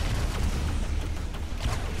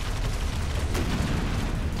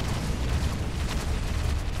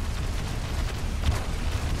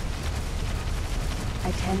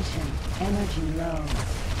 Attention, energy low.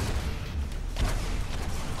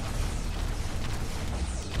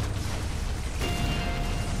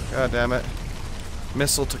 God damn it.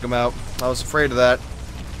 Missile took him out. I was afraid of that.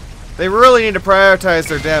 They really need to prioritize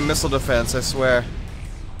their damn missile defense, I swear.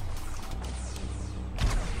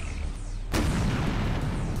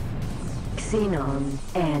 Xenon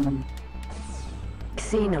M.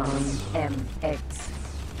 Xenon MX.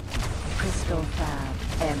 Crystal Fab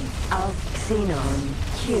M. Alpha Xenon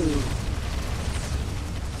Q.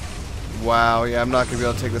 Wow, yeah, I'm not gonna be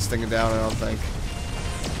able to take this thing down, I don't think.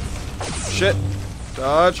 Shit.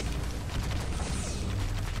 Dodge.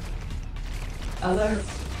 Alert.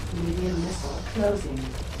 Medium missile closing.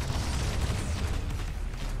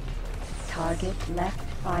 Target left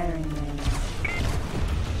firing range.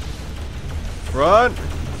 Run!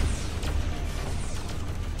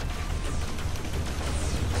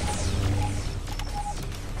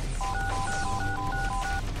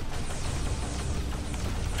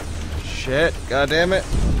 Shit, god damn it.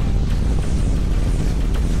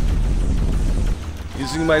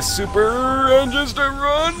 Using my super engines to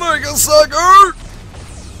run like a sucker!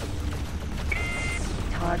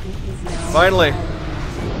 Target is now Finally.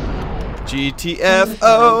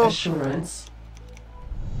 GTFO! Assurance.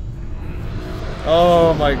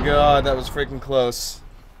 Oh my god, that was freaking close.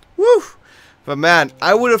 Woo! But man,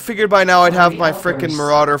 I would have figured by now I'd have my freaking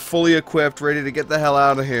Marauder fully equipped, ready to get the hell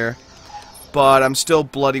out of here. But I'm still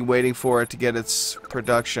bloody waiting for it to get its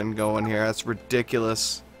production going here. That's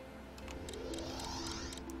ridiculous.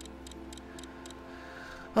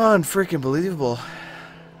 Unfreaking believable.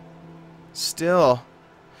 Still.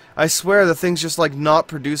 I swear the thing's just like not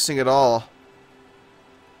producing at all.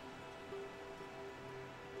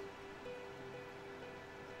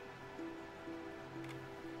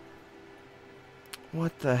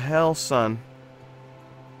 What the hell, son?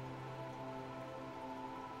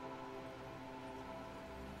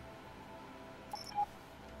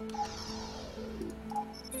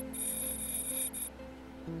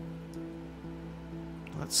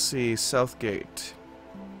 Let's see, Southgate.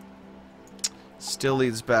 Still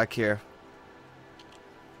leads back here.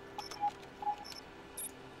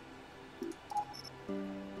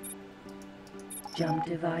 jump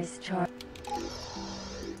device charge.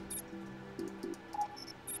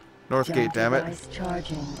 North gate, damn it.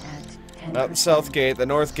 Charging at 10%. Not South gate, the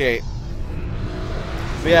North gate.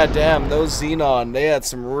 But yeah, damn, those Xenon, they had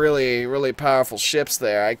some really, really powerful ships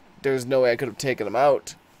there. There's no way I could have taken them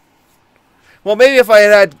out. Well, maybe if I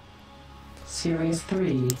had Series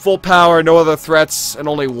 3. full power, no other threats, and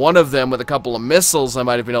only one of them with a couple of missiles, I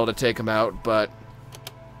might have been able to take them out, but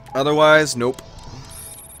otherwise, nope.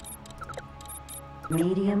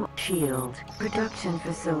 Medium shield. Production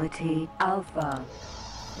facility Alpha.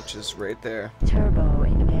 Which is right there. Turbo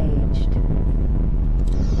engaged.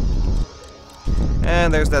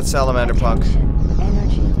 And there's that salamander punk. Attention.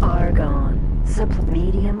 Energy argon.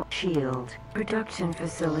 Medium shield. Production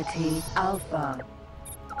facility Alpha.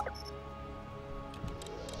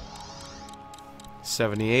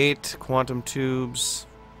 78 quantum tubes.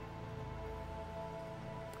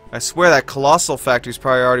 I swear that colossal factory's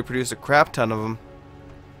probably already produced a crap ton of them.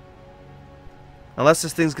 Unless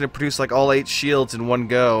this thing's gonna produce like all 8 shields in one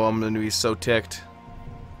go, I'm gonna be so ticked.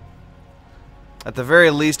 At the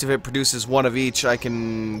very least, if it produces one of each, I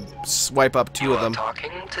can swipe up 2 of them.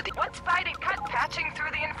 Talking to the What's fighting cut patching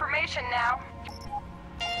through the information now?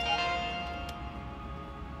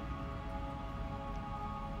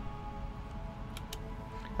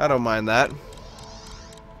 I don't mind that.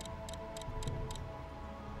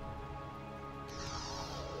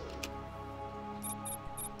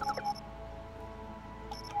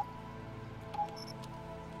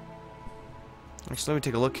 Actually, let me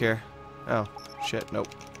take a look here. Oh, shit, nope.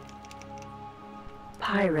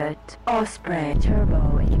 Pirate Osprey.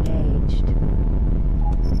 Turbo engaged.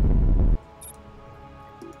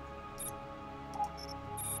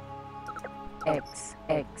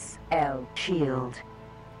 XXL shield.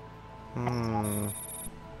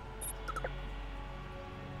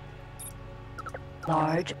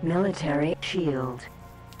 Large military shield.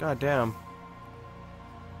 God damn.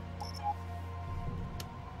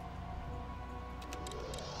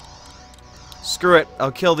 Screw it.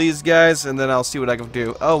 I'll kill these guys and then I'll see what I can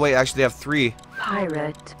do. Oh wait, actually they have 3.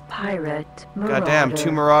 Pirate Marauder. God damn,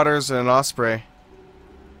 2 Marauders and an Osprey.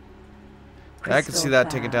 I can see that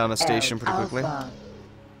taking down a station pretty quickly.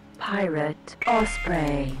 Pirate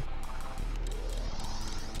Osprey.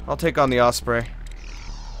 I'll take on the Osprey.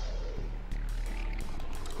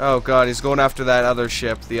 Oh god, he's going after that other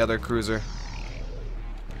ship, the other cruiser.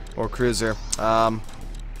 Or cruiser.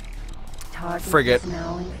 Frigate.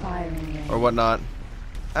 Or whatnot.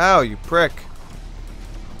 Ow, you prick.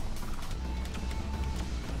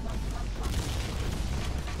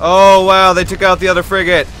 Oh wow, they took out the other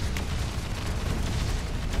frigate.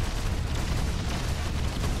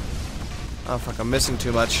 Oh fuck, I'm missing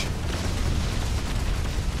too much.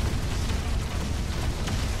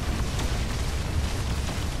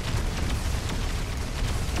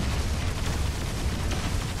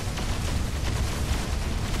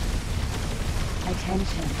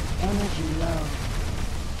 Attention, energy low.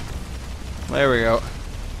 There we go.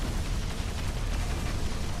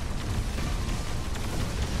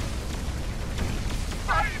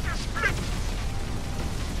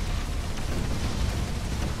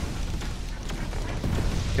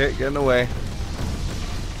 Okay, getting away.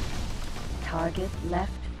 Target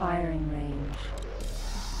left firing range.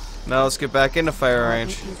 Now let's get back into fire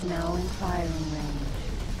range. Target is now in firing range.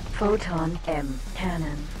 Photon M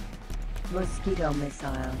cannon. Mosquito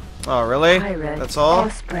missile. Oh, really? Pirate That's all?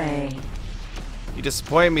 Osprey. You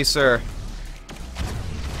disappoint me, sir.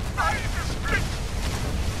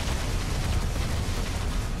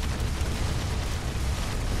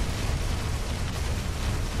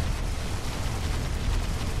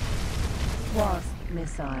 Wasp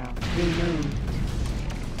missile removed.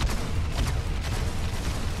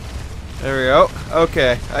 There we go.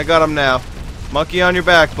 Okay, I got him now. Monkey on your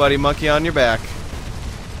back, buddy. Monkey on your back.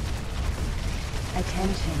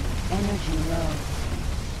 Attention, energy low.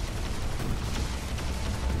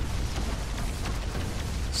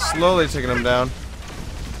 Slowly taking him down.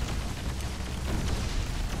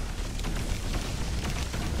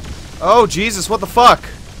 Oh, Jesus, what the fuck?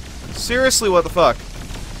 Seriously, what the fuck?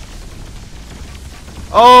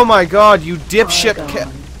 Oh my god, you dipshit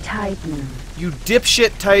Titan. You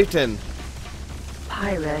dipshit Titan.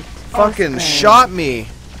 Pirate Fucking Osprey. shot me.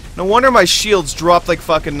 No wonder my shields dropped like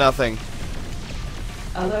fucking nothing.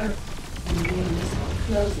 Alert. Medium missile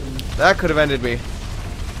closing. That could have ended me.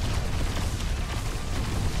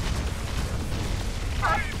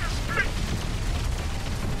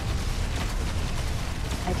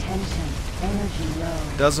 Attention, energy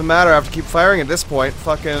low. Doesn't matter, I have to keep firing at this point.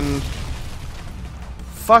 Fucking...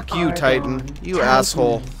 Fuck you, Argon, Titan. You Titan.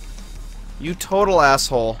 asshole. You total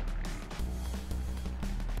asshole.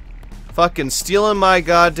 Fucking stealing my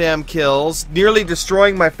goddamn kills, nearly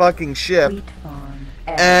destroying my fucking ship, Wheat farm.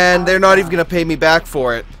 and they're not even gonna pay me back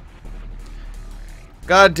for it.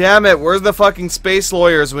 God damn it, where's the fucking space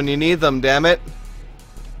lawyers when you need them, damn it?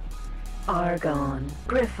 Argon.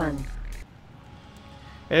 Griffin.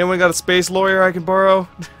 Anyone got a space lawyer I can borrow?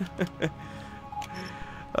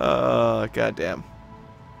 Goddamn.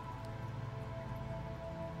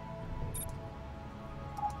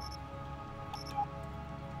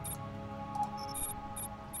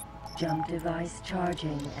 Jump device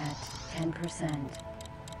charging at 10%.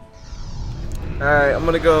 Alright, I'm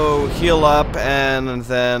gonna go heal up and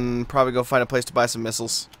then probably go find a place to buy some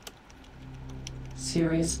missiles.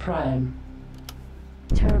 Sirius Prime.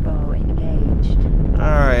 Turbo engaged.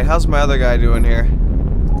 Alright, how's my other guy doing here?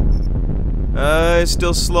 He's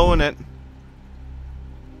still slowing it.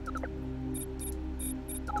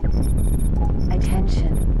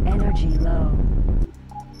 Attention, energy low.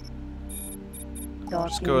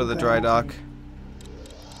 Just go to the dry dock.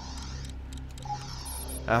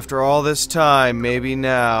 After all this time, maybe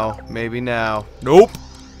now. Maybe now. Nope.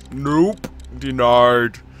 Nope.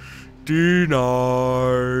 Denied.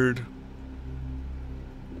 Denied.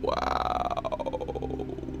 Wow.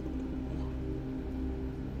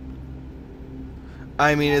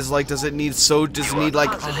 I mean, does it need like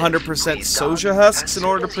 100% soja husks in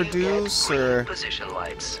order to produce, or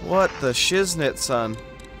what the shiznit, son?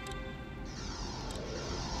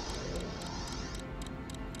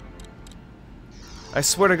 I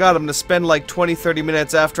swear to God, I'm gonna spend like 20-30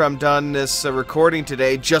 minutes after I'm done this recording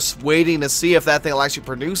today just waiting to see if that thing will actually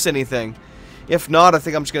produce anything. If not, I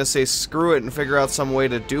think I'm just gonna say screw it and figure out some way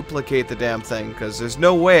to duplicate the damn thing, because there's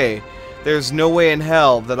no way in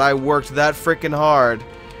hell that I worked that freaking hard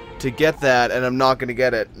to get that and I'm not gonna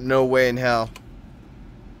get it. No way in hell.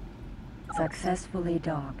 Successfully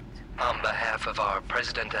docked. On behalf of our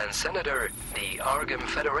President and Senator, the Argon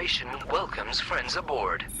Federation welcomes friends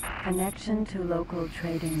aboard. Connection to local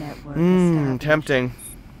trading network established. Tempting.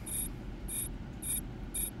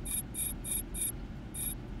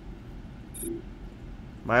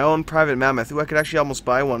 My own private mammoth. Ooh, I could actually almost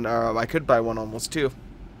buy one. Or I could buy one almost too.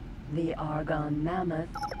 The Argon Mammoth.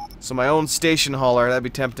 So my own station hauler. That'd be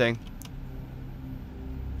tempting.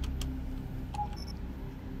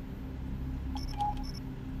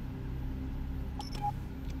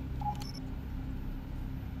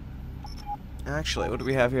 Actually, what do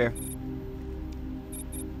we have here?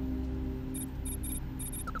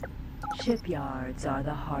 Shipyards are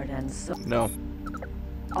the heart and soul. No.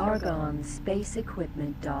 Argon space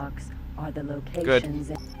equipment docks are the locations.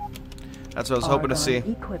 That's what I was hoping to see.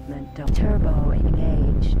 Equipment dock. Turbo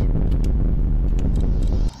engaged.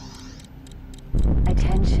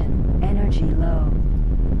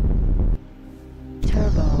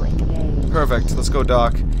 Perfect. Let's go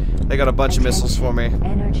dock. They got a bunch of missiles for me.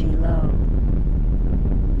 Energy low.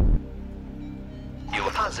 You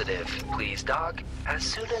are positive. Please dock as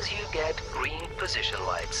soon as you get green position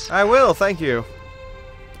lights. I will, thank you.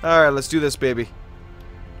 Alright, let's do this, baby.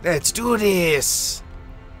 Let's do this!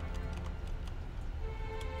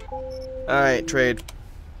 Alright, trade.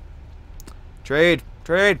 Trade!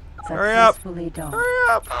 Trade! Hurry up! Successfully docked. Hurry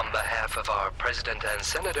up! On behalf of our President and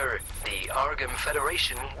Senator, the Argam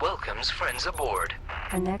Federation welcomes friends aboard.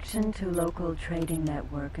 Connection to local trading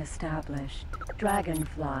network established.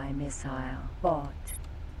 Dragonfly missile bought.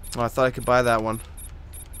 Oh, I thought I could buy that one.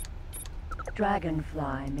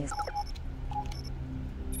 Dragonfly missile.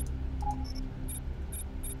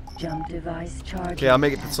 Jump device charging. Okay, I'll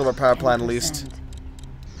make it to the at solar power plant at 10%. least.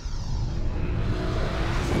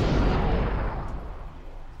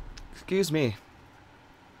 Excuse me.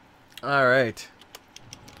 Alright.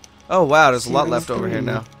 Oh wow, there's a lot left over here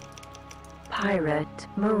now. Pirate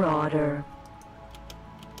Marauder.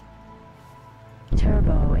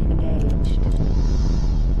 Turbo engaged.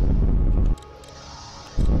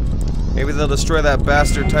 Maybe they'll destroy that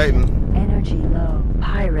bastard Titan. Energy low.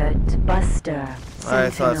 Pirate Buster. I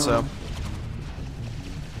thought so. Sentinel.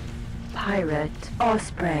 Pirate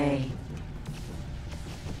Osprey.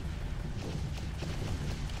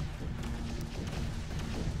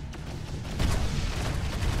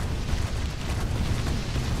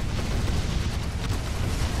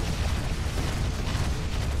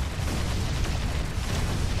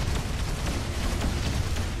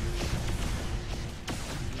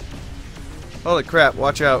 Holy crap,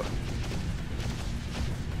 watch out.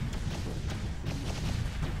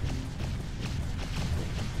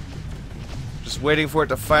 Just waiting for it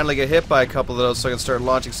to finally get hit by a couple of those so I can start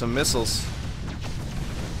launching some missiles.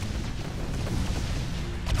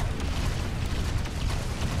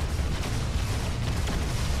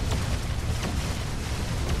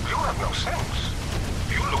 You have no sense.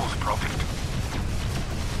 You lose profit.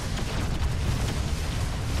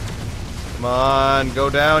 Come on, go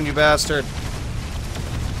down, you bastard.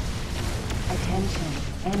 Attention.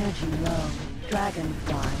 Energy low.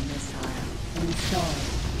 Dragonfly missile installed.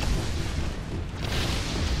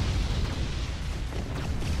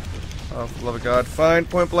 Oh, for the love of God. Fine,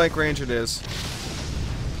 point blank range it is.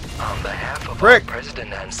 On behalf of Prick! our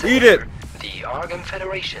President and Eat it! Senator, the Argam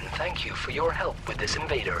Federation thank you for your help with this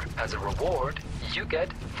invader. As a reward, you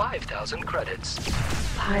get 5,000 credits.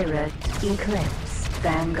 Pirate Eclipse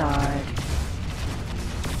Vanguard.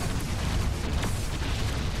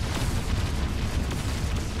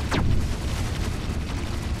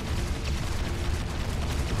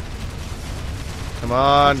 Come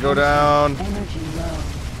on, go down. Energy low.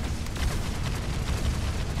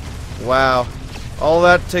 Wow. All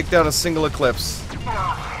that to take down a single eclipse.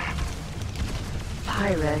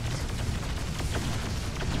 Pirate.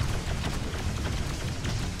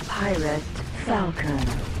 Pirate Falcon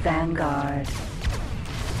Vanguard.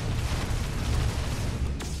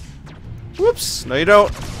 Whoops. No, you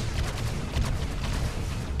don't.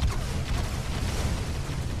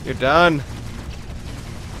 You're done.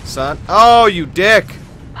 Son. Oh, you dick.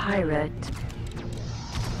 Pirate.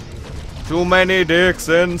 Too many dicks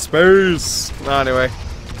in space. Anyway.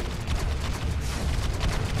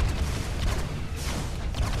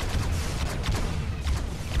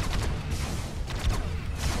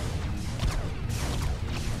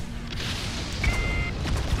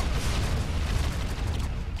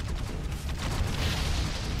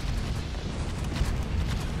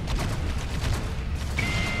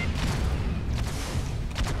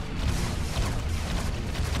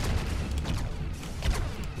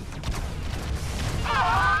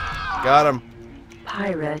 Got him.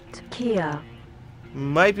 Pirate Kia.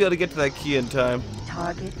 Might be able to get to that key in time.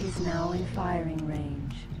 Target is now in firing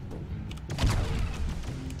range.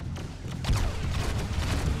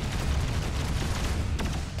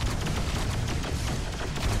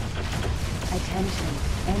 Attention.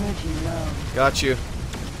 Energy low. Got you.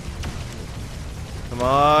 Come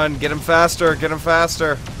on, get him faster, get him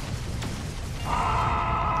faster.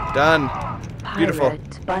 Done. Beautiful.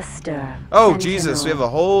 Pirate Buster. Oh Sentinel. Jesus, we have a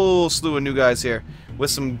whole slew of new guys here with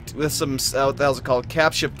some what the hell's it called?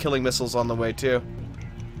 Cap ship killing missiles on the way too.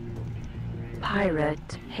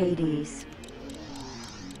 Pirate Hades.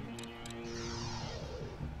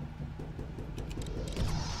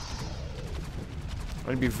 I'm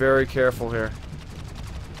gonna be very careful here.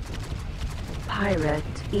 Pirate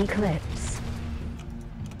Eclipse.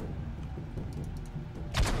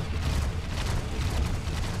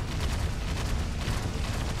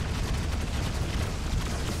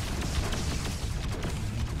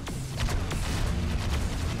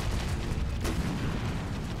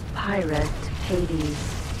 Pirate Hades.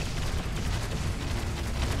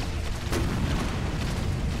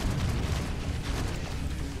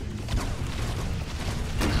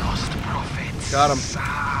 Lost Prophets. Got him.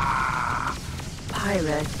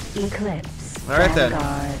 Pirate Eclipse. Alright then.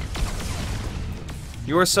 Vanguard.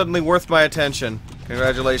 You are suddenly worth my attention.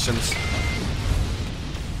 Congratulations.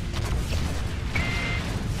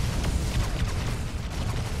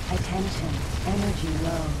 Attention. Energy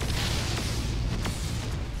low.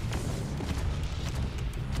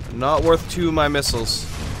 Not worth 2 of my missiles.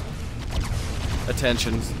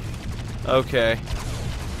 Attention. Okay.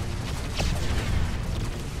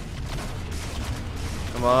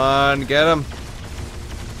 Come on, get him.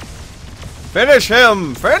 Finish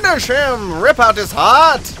him! Finish him! Rip out his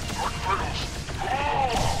heart!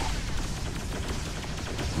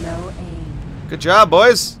 No aim. Good job,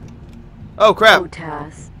 boys. Oh, crap.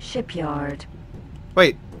 OTAS. Shipyard.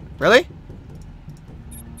 Wait, really?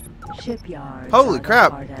 Shipyards Holy are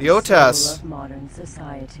crap, heart and the OTAS. soul of modern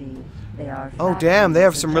society. They are Oh, damn, they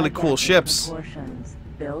have factories some of really cool gigantic ships. proportions,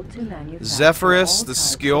 built to manufacture Zephyrus, all the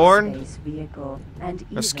types of Skjorn, space vehicle, and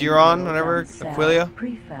even Skiron, build whatever, and sell Aquilia.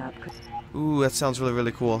 prefab. Ooh, that sounds really,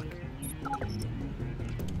 really cool.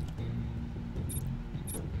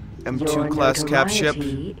 Your M2 class cap ship.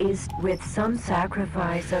 notoriety is with some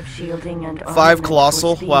sacrifice of shielding and 5 armament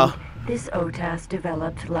colossal, for speed. wow. This OTAS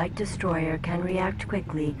developed light destroyer can react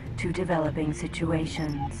quickly to developing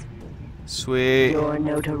situations. Sweet. Your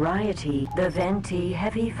notoriety, the Venti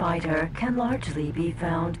heavy fighter, can largely be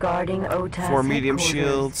found guarding OTAS 4 medium headquarters.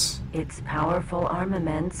 shields. Its powerful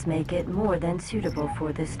armaments make it more than suitable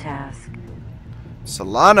for this task.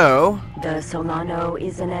 Solano. The Solano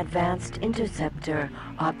is an advanced interceptor,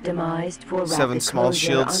 optimized for 7 rapid small closure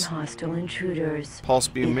shields. on hostile intruders. Pulse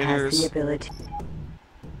beam It has the emitters. ability.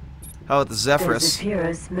 How about the Zephyrus?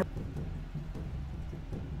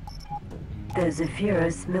 The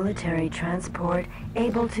Zephyrus military transport,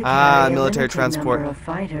 able to Ah, carry a military limited transport. number of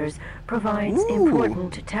fighters, provides Ooh.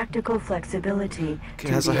 important tactical flexibility. It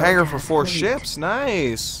to has a the hangar for OTAS 4 fleet. ships.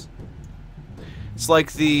 Nice. It's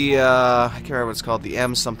like the, I can't remember what it's called, the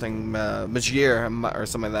M something, Magier, or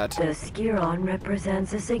something like that. The Skiron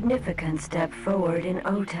represents a significant step forward in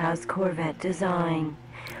OTAS corvette design.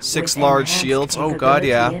 6 with large enhanced shields. Oh god,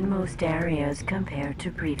 yeah. capability in most areas compared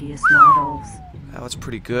to previous models. That was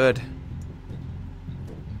pretty good.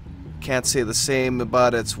 Can't say the same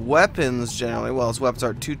about its weapons generally. Well, its weapons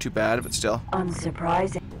aren't too bad, but still.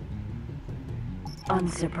 Unsurprisingly,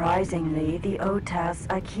 the OTAS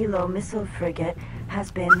Aquilo missile frigate has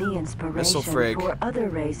been the inspiration frig. for other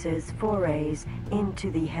races' forays into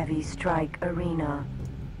the heavy strike arena.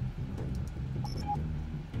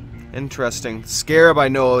 Interesting. Scarab, I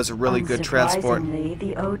know, is a really good transport. Unsurprisingly,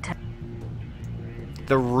 the OTAS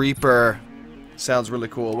The Reaper sounds really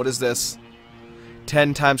cool. What is this?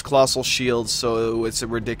 10 times colossal shields, so it's a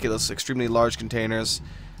ridiculous, extremely large containers.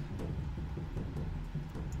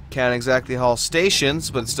 Can't exactly haul stations,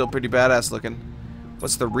 but it's still pretty badass looking.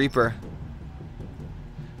 What's the Reaper?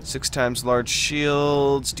 6 times large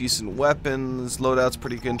shields, decent weapons, loadout's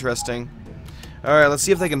pretty interesting. Alright, let's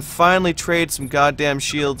see if they can finally trade some goddamn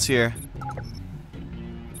shields here.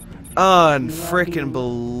 Unfreaking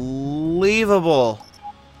believable.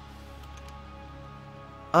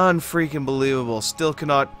 Unfreaking believable. Still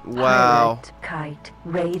cannot. Wow. Pirate Kite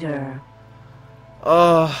Raider.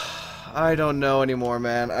 Oh, I don't know anymore,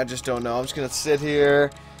 man. I just don't know. I'm just gonna sit here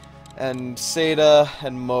and Seda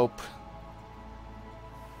and mope.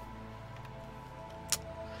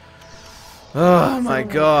 Oh my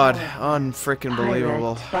god. Unfreaking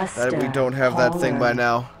believable that we don't have that thing by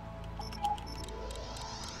now.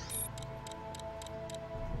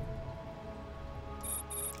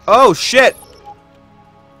 Oh shit!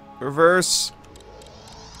 Reverse.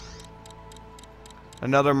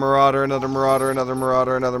 Another marauder, another marauder, another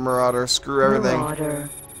marauder, another marauder. Screw everything. Marauder.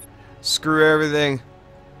 Screw everything.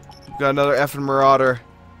 We've got another effing marauder.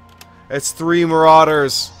 It's 3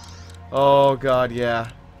 marauders. Oh god, yeah.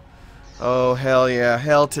 Oh hell yeah.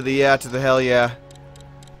 Hell to the yeah, to the hell yeah.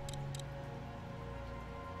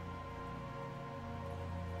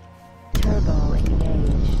 Turbo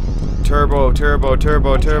engaged. Turbo, turbo,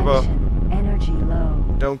 turbo, turbo. Attention. Energy low.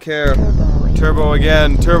 Don't care. Turbo Turbo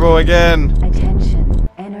again, turbo again. Attention.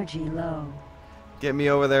 Energy low. Get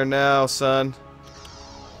me over there now, son.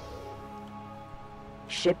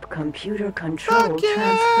 Ship computer control Fuck yeah!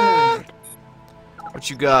 transferred. What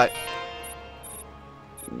you got?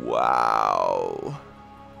 Wow.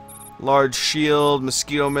 Large shield,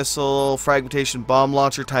 mosquito missile, fragmentation bomb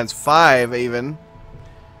launcher times 5 even.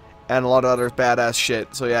 And a lot of other badass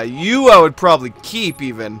shit. So yeah, you I would probably keep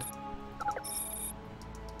even.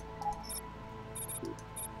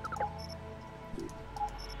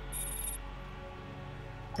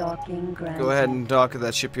 Docking granted. Go ahead and dock at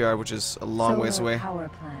that shipyard, which is a long ways Solar away. Power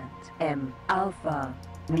plant. M. Alpha.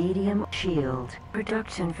 Medium shield.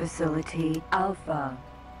 Production facility. Alpha.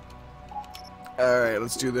 Alright,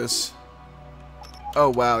 let's do this. Oh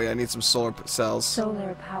wow, yeah, I need some solar cells.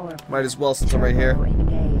 Solar power plant. Might as well since I'm right here. Turbo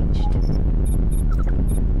engaged.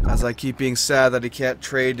 As I keep being sad that he can't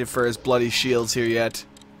trade for his bloody shields here yet.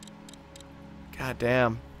 God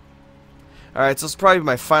damn. Alright, so it's probably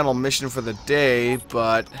my final mission for the day,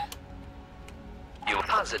 but You're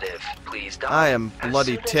positive. Please dock I am as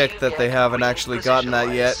bloody soon as ticked you that get they haven't green actually gotten that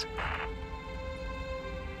position yet. lights.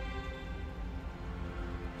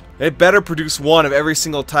 It better produce one of every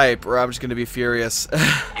single type, or I'm just gonna be furious.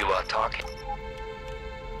 You are talking.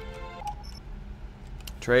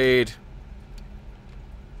 Trade.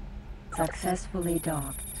 Successfully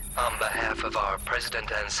docked. On behalf of our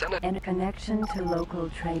President and Senate, And a connection to local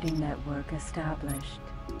trading network established.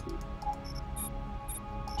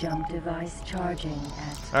 Jump device charging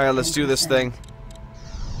at Alright, let's do this 10%. thing.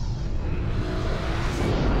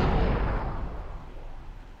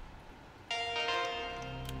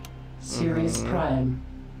 Sirius Prime.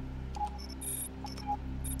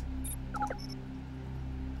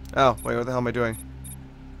 Oh, wait, what the hell am I doing?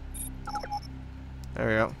 There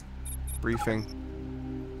we go. Briefing.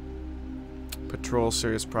 Patrol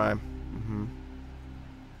Sirius Prime.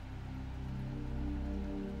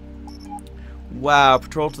 Wow,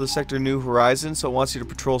 patrol to the sector New Horizon, so it wants you to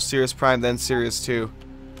patrol Sirius Prime, then Sirius 2.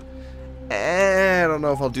 I don't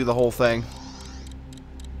know if I'll do the whole thing.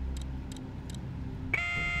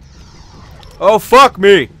 Oh, fuck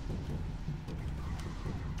me!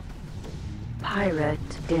 Pirate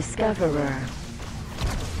Discoverer.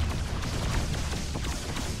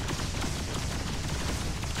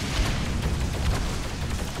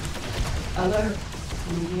 Alert.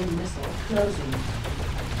 Medium missile closing.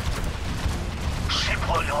 Ship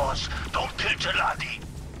all yours. Don't kill Gelati.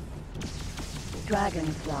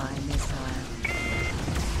 Dragonfly missile.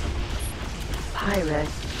 Pirate.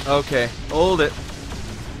 Okay, hold it.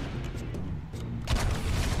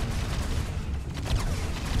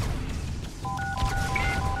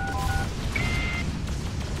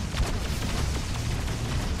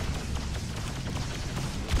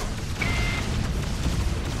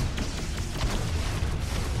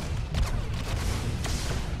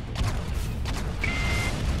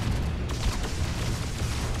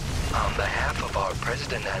 on behalf of our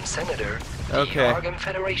President and Senator, Okay. the Argon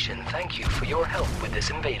Federation thank you for your help with this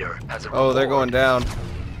invader. As a Oh, they're going reward, down.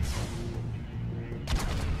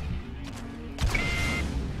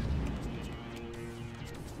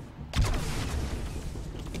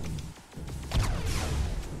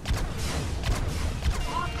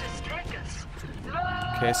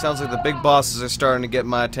 Okay, sounds like the big bosses are starting to get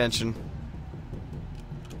my attention.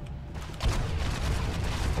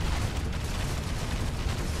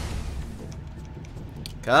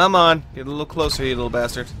 Come on, get a little closer, you little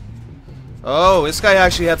bastard. Oh, this guy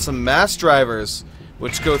actually had some mass drivers,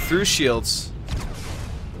 which go through shields.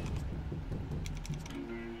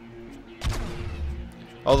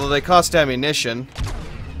 Although they cost ammunition.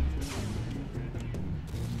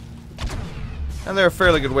 And they're a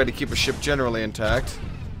fairly good way to keep a ship generally intact.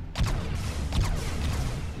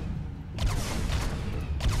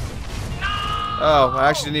 Oh, I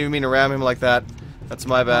actually didn't even mean to ram him like that. That's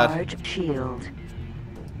my bad. Large shield.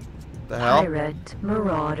 The hell? Pirate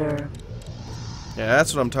Marauder. Yeah,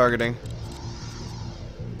 that's what I'm targeting.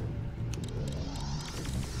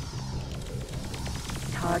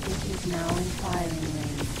 Target is now in firing range.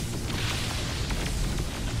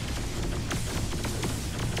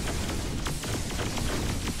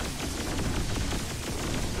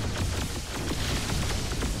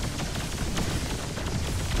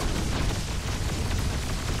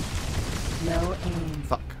 No aim.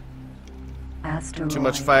 Fuck. Asteroid. Too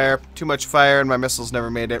much fire, and my missiles never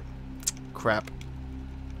made it. Crap.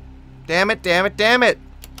 Damn it, damn it, damn it!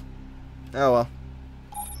 Oh well.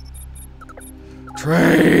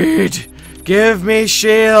 Trade! Give me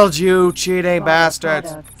shield, you cheating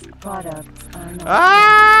bastards! Products are not Ah!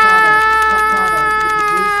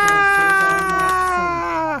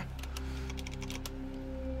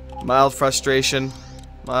 Mild frustration.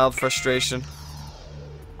 Mild frustration.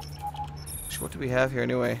 Actually, what do we have here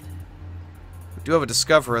anyway? We do have a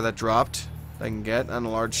Discoverer that dropped. That I can get on a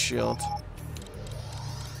large shield.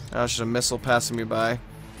 Now it's just a missile passing me by.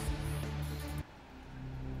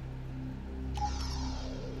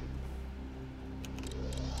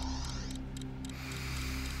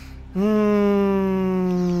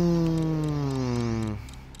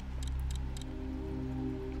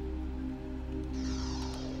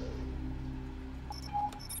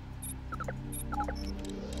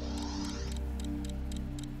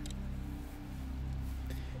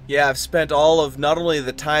 Yeah, I've spent all of not only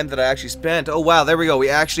the time that I actually spent. Oh wow, there we go. We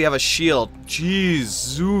actually have a shield. Jeez,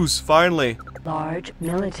 Zeus, finally. Large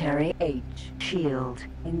military H shield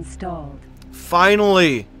installed.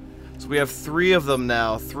 Finally! So we have 3 of them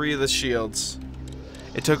now. 3 of the shields.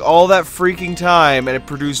 It took all that freaking time and it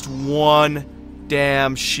produced 1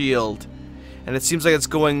 damn shield. And it seems like it's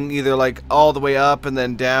going either like all the way up and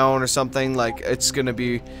then down or something. Like it's gonna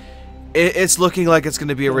be... It's looking like it's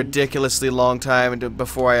gonna be a ridiculously long time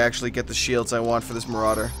before I actually get the shields I want for this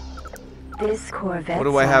Marauder. This Corvette What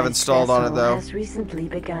do I have installed on it though? has recently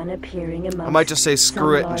begun appearing I might just say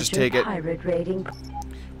screw it and just take it.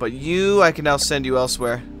 But you, I can now send you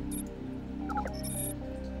elsewhere.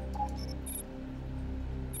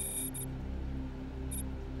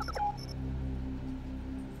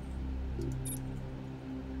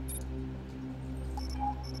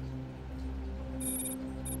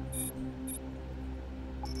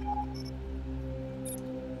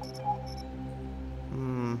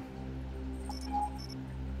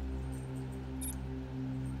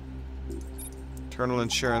 Internal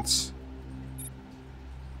insurance.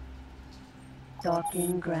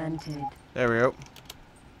 Docking granted. There we go.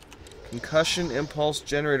 Concussion impulse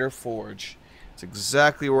generator forge. It's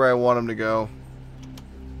exactly where I want them to go.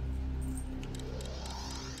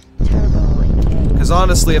 Turbo engaged. Because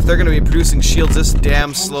honestly, if they're going to be producing shields this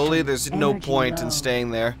damn slowly, there's no point in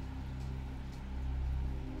staying there.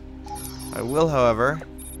 I will, however,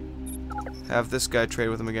 have this guy trade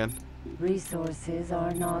with him again. Resources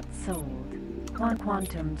are not sold.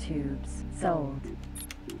 Quantum tubes sold.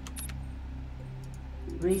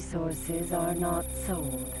 Resources are not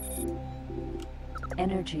sold.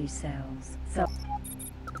 Energy cells sold.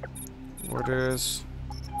 Orders.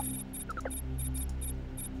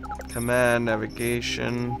 Command,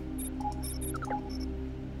 navigation.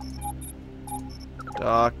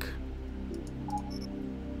 Dock.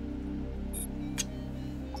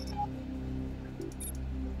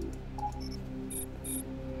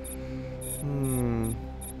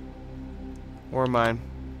 Or mine.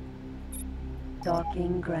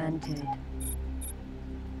 Docking granted.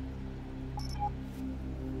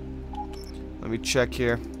 Let me check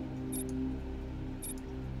here.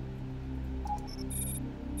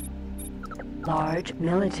 Large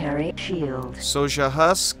military shield. Soja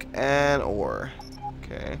husk and ore.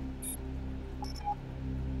 Okay.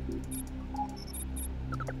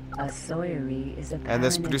 A Sawyery is a And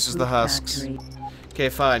this produces the husks. factory. Okay,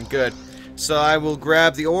 fine, good. So I will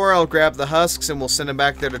grab the ore, I'll grab the husks, and we'll send them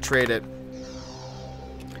back there to trade it.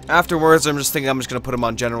 Afterwards, I'm just thinking I'm just going to put him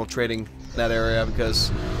on general trading in that area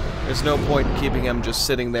because there's no point in keeping him just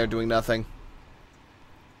sitting there doing nothing.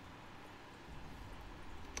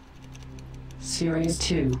 Series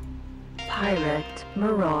 2. Pirate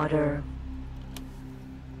Marauder.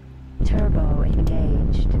 Turbo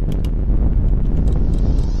engaged.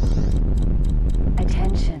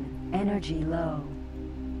 Attention, energy low.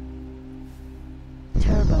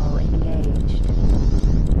 Turbo engaged.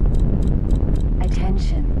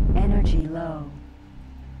 Attention, energy low.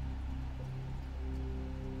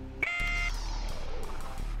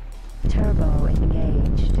 Turbo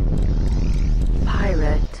engaged.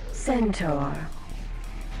 Pirate Centaur.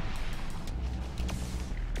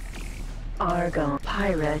 Argon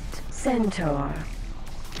Pirate Centaur.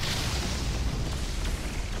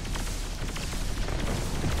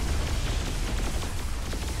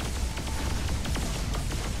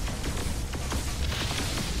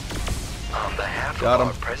 On behalf Got of him.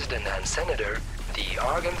 our President and Senator, the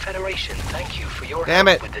Argon Federation thank you for your Damn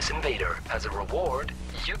help it. with this invader. As a reward,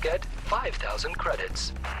 you get 5,000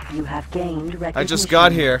 credits. You have gained recognition. I just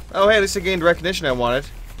got here. Oh, hey, at least I gained recognition I wanted.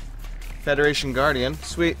 Federation Guardian.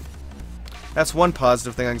 Sweet. That's one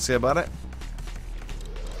positive thing I can say about it.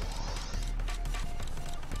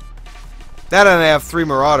 That and I have 3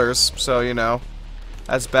 Marauders, so, you know,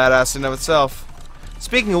 that's badass in and of itself.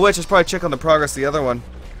 Speaking of which, let's probably check on the progress of the other one.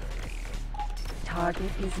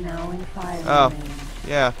 Target is now in firing Oh, range.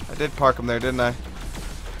 yeah, I did park him there, didn't I?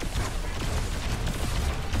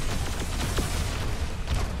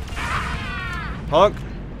 Honk.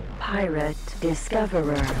 Pirate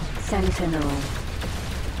Discoverer Sentinel.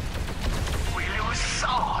 We lose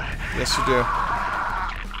Saul. Yes, you do.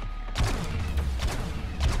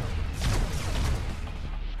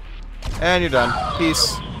 And you're done.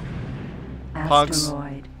 Peace. Punks.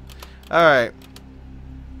 Asteroid. Alright.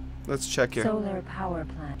 Let's check here. Solar power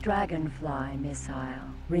plant. Dragonfly missile.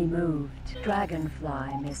 Removed.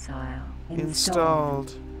 Dragonfly missile.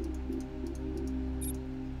 Installed.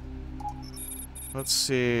 Let's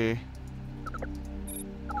see.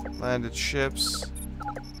 Landed ships.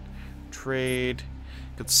 Trade.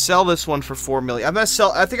 Could sell this one for 4 million. I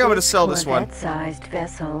think I'm gonna sell this one. This corvette-sized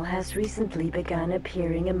vessel has recently begun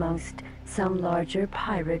appearing amongst some larger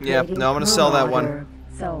pirate. Yep. No, I'm gonna sell that one.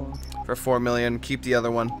 Sold. For 4 million. Keep the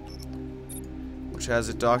other one. Which has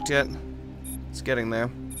it docked yet? It's getting there.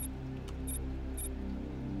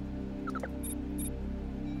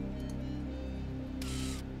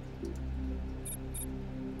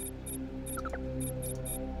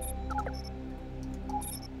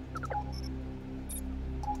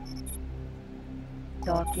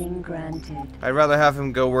 Docking granted. I'd rather have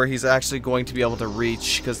him go where he's actually going to be able to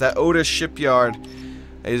reach, because that Otis shipyard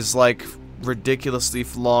is like ridiculously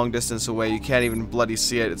long distance away. You can't even bloody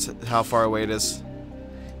see it. It's how far away it is.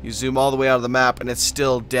 You zoom all the way out of the map and it's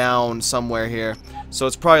still down somewhere here. So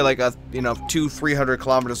it's probably like a, you know, 200-300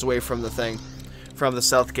 kilometers away from the thing, from the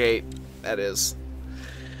south gate, that is.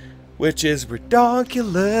 Which is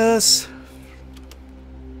ridiculous.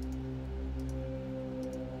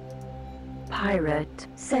 Pirate,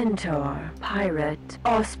 Centaur, Pirate,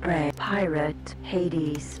 Osprey, Pirate,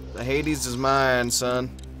 Hades. The Hades is mine,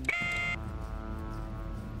 son.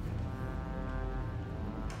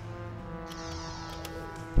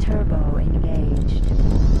 Turbo engaged.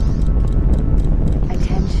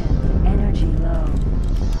 Attention, energy low.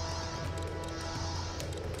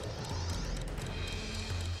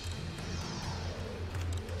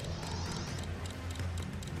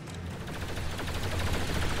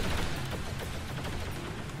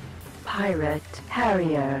 Pirate,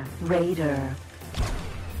 Harrier, Raider.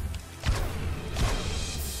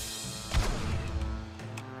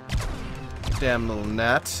 Damn little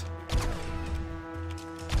gnat.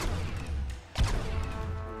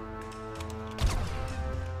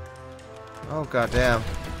 Oh goddamn.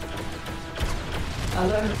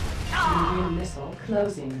 Alert. Medium missile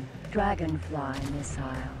closing. Dragonfly missile.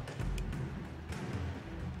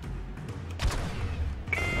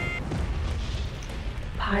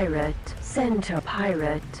 Pirate, Centaur,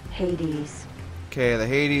 Pirate, Hades. Okay, the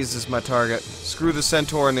Hades is my target. Screw the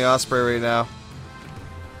Centaur and the Osprey right now.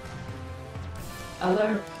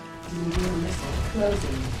 Alert. Medium missile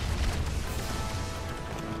closing.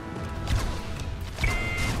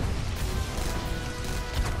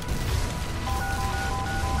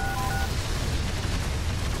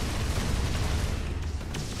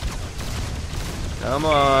 Come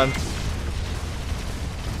on.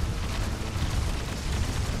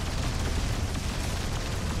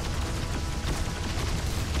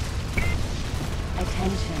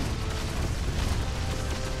 Attention.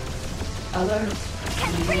 Alert.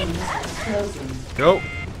 Medium missile closing. Go.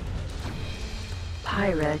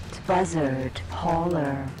 Pirate, Buzzard,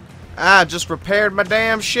 Hauler. I just repaired my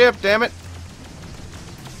damn ship, damn it.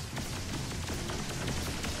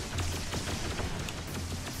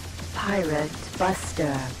 Pirate,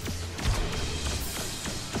 Buster.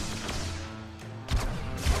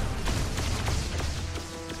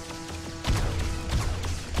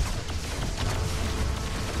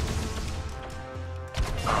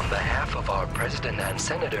 On behalf of our president and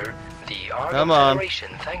senator, the Army Come on. Federation,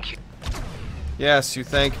 thank you. Yes, you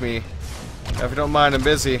thank me. If you don't mind, I'm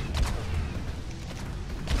busy.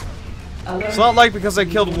 Alert. It's not like because I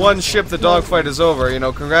killed one ship the dogfight is over, you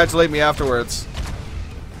know, congratulate me afterwards.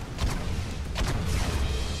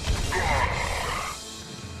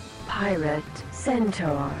 Pirate,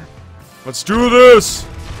 Centaur. Let's do this!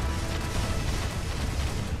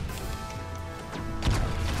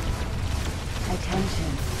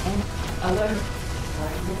 Attention. Alert.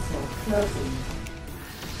 Light missile closing.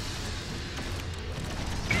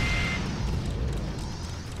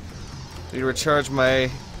 Need to recharge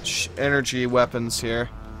my energy weapons here.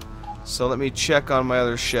 So let me check on my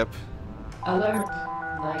other ship. Alert.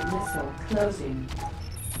 Light missile closing.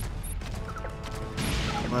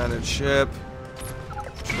 Landed ship.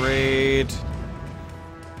 Trade.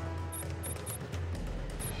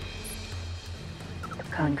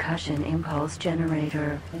 Concussion impulse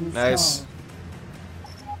generator installed. Nice.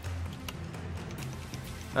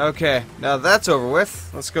 Okay, now that's over with.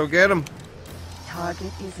 Let's go get him.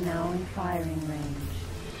 Target is now in firing range.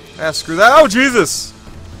 Ah, screw that. Oh, Jesus!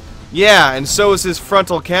 Yeah, and so is his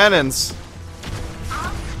frontal cannons.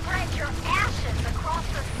 I'll spread your ashes across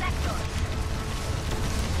the sector.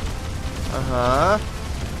 Uh-huh.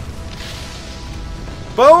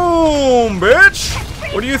 Boom, bitch!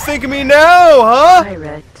 What do you think of me now, huh?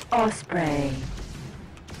 Pirate, Osprey.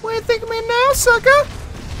 What do you think of me now, sucker?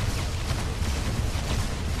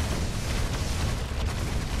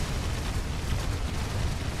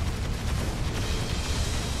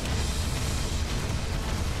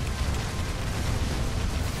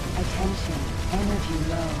 Attention, energy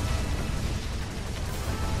low.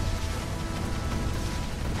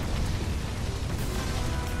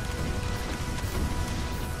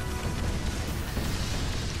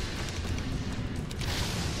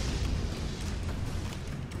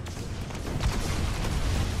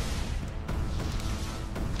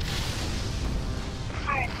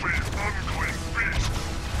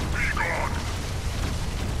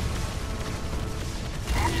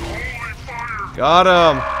 Got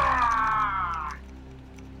him.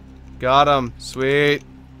 Got him. Sweet.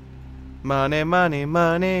 Money, money,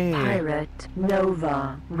 money. Pirate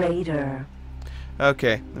Nova Raider.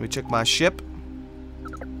 Okay, let me check my ship.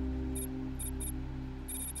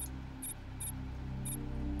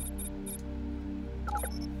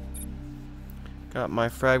 Got my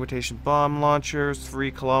fragmentation bomb launchers,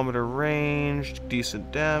 3-kilometer range,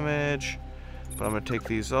 decent damage. But I'm gonna take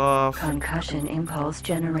these off. Concussion impulse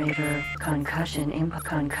generator. Concussion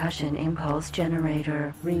impulse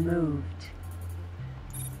generator removed.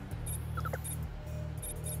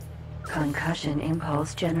 Concussion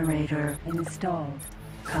impulse generator installed.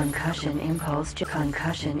 Concussion impulse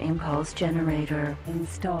generator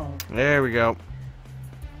installed. There we go.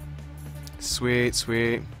 Sweet,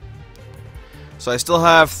 sweet. So I still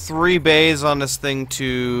have 3 bays on this thing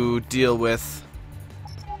to deal with.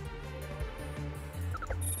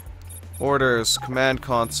 Orders, command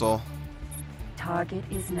console. Target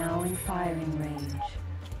is now in firing range.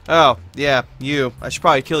 Oh, yeah, you. I should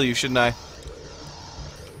probably kill you, shouldn't I?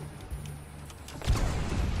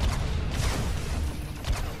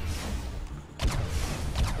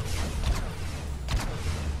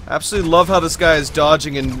 Absolutely love how this guy is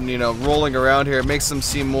dodging and, you know, rolling around here. It makes him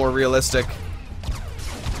seem more realistic.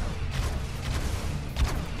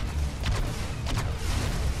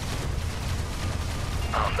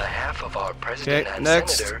 On behalf of our President and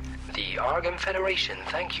next. Senator, the Argon Federation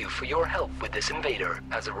thank you for your help with this invader.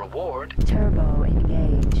 As a reward... Turbo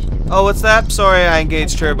engaged. Oh, what's that? Sorry, I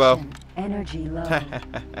engaged turbo. Attention. Energy low.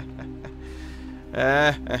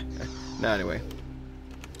 No, anyway.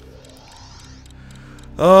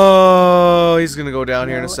 Oh, he's gonna go down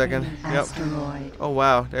here in a second. Yep. Asteroid. Oh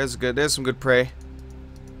wow, there's good. There's some good prey.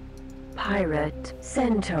 Pirate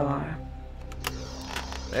Centaur.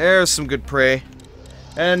 There's some good prey,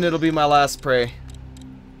 and it'll be my last prey.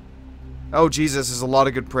 Oh Jesus, there's a lot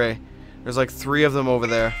of good prey. There's like 3 of them over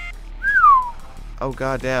there. Oh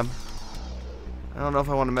goddamn. I don't know if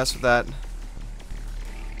I want to mess with that.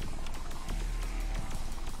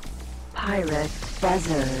 Pirate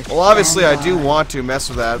Desert. Well, obviously I do Vanguard. want to mess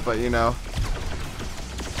with that, but you know.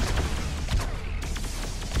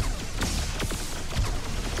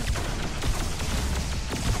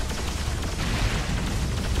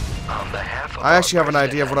 On behalf of I actually our have an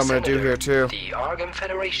idea of what I'm President going to do and here, too. Senator, the Argon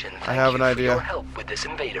Federation thank I have you an for idea. your help with this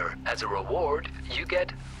invader. As a reward, you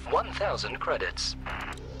get 1,000 credits.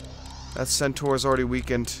 That Centaur's already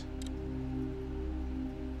weakened.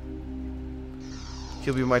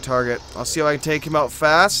 He'll be my target. I'll see if I can take him out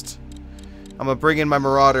fast. I'm gonna bring in my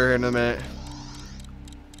Marauder here in a minute.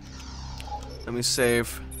 Let me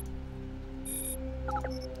save.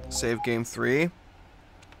 Save game 3.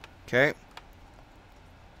 Okay.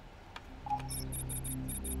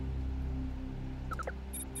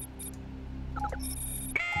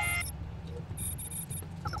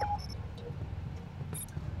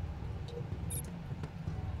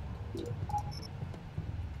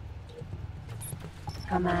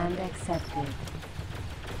 Command accepted.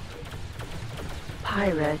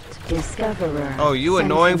 Pirate Discoverer. Oh, you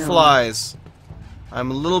annoying Sentinel. flies.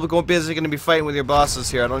 I'm a little bit busy gonna be fighting with your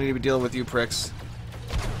bosses here. I don't need to be dealing with you pricks.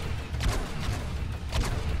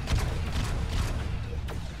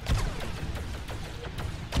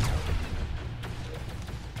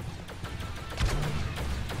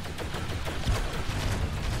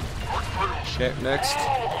 Okay, next.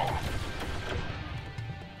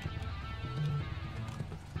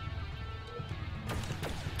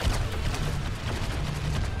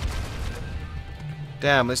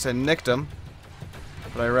 Damn, at least I nicked them.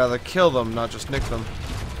 But I'd rather kill them, not just nick them.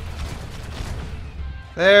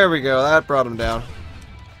 There we go, that brought him down.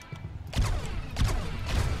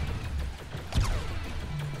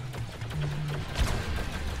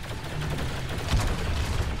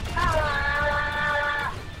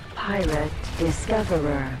 Pirate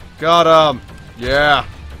Discoverer. Got him! Yeah!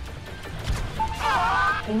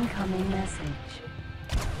 Incoming message.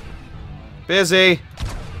 Busy!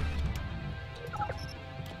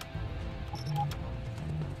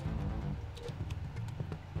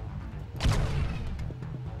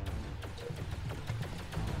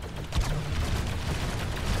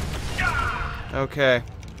 Okay.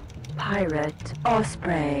 Pirate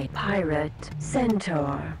Osprey. Pirate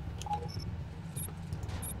Centaur.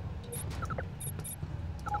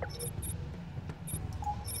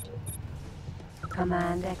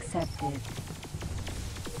 Command accepted.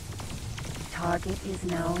 Target is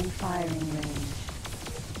now in firing range.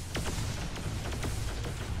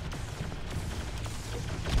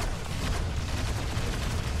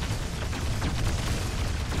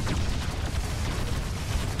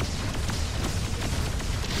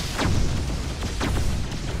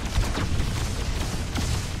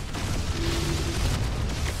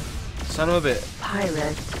 Son of a bit.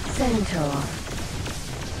 Pirate Centaur.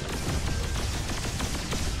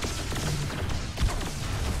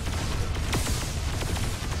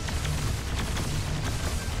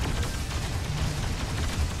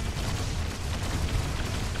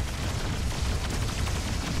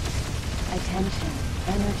 Attention,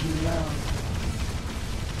 energy low.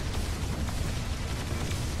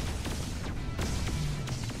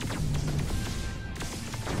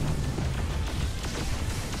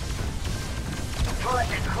 For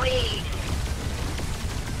the Queen.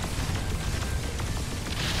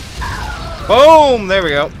 Boom! There we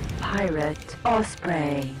go. Pirate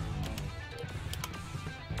Osprey.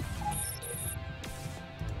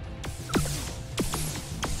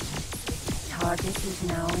 Target is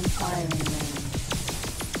now in firing range.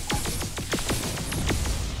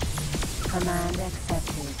 Command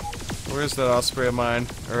accepted. Where's that Osprey of mine?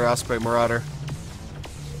 Or Osprey Marauder?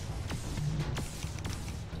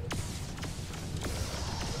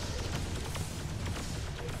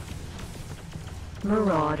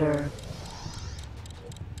 Marauder.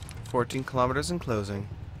 14 kilometers and closing.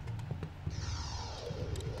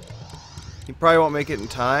 You probably won't make it in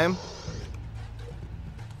time.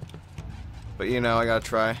 But you know, I gotta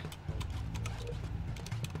try.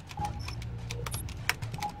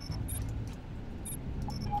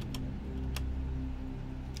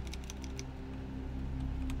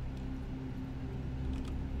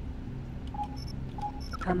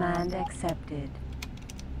 Command accepted.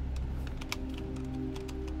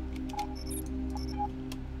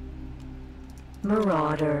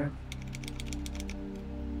 Marauder.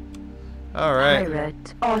 Alright.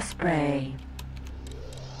 Pirate Osprey.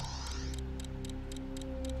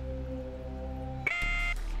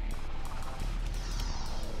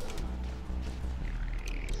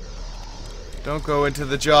 Don't go into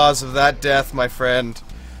the jaws of that death, my friend.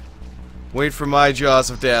 Wait for my jaws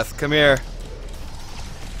of death. Come here.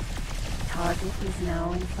 Target is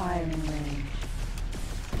now in firing range.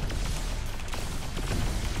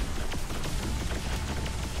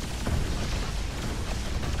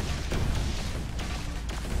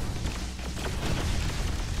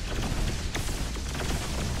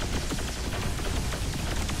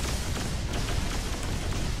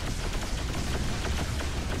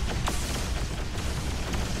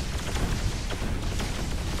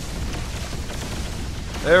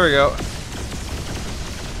 There we go.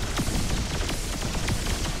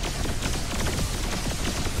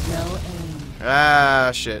 No aim.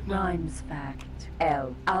 Ah, shit. Rhymes fact.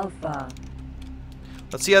 L. Alpha.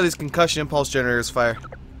 Let's see how these concussion impulse generators fire.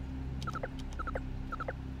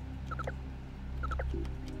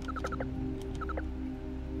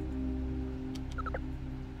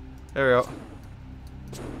 There we go.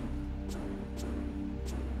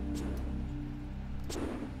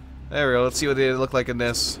 There we go. Let's see what they look like in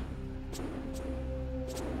this.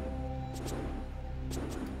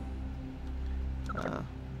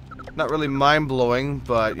 Not really mind-blowing,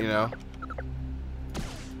 but you know.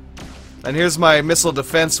 And here's my missile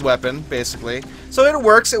defense weapon, basically. So it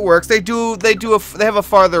works. It works. They have a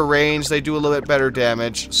farther range. They do a little bit better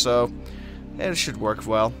damage. So it should work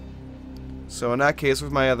well. So in that case,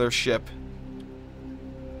 with my other ship.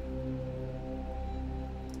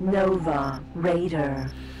 Nova. Raider.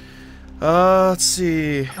 Let's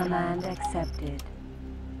see. Command accepted.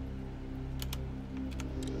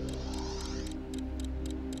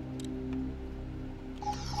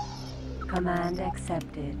 Command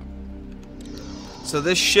accepted. So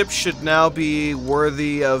this ship should now be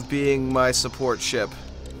worthy of being my support ship.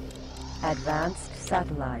 Advanced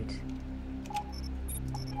satellite.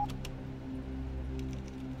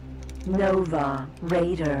 Nova.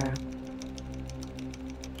 Raider.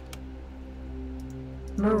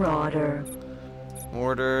 Marauder.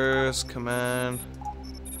 Orders, command.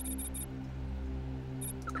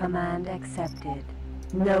 Command accepted.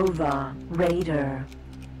 Nova. Raider.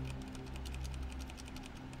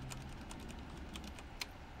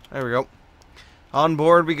 There we go. On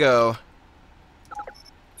board we go.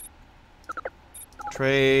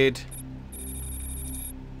 Trade.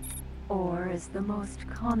 Ore is the most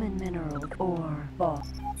common mineral. Ore. Ball.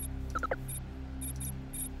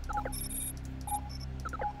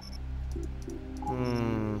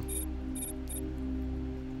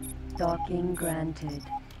 Docking granted.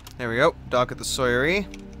 There we go. Dock at the Sawyery.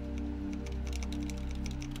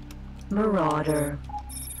 Marauder.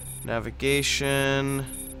 Navigation.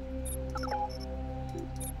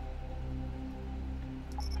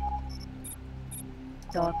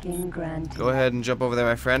 Docking granted. Go ahead and jump over there,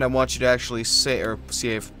 my friend. I want you to actually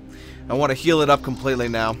save. I want to heal it up completely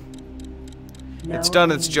now. It's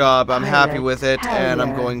done its job. I'm happy Pilot with it, and I'm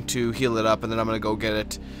failure. going to heal it up, and then I'm going to go get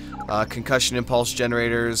it concussion impulse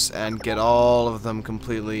generators and get all of them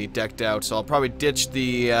completely decked out. So I'll probably ditch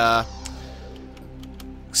the I'll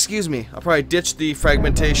probably ditch the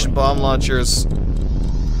fragmentation bomb launchers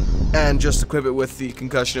and just equip it with the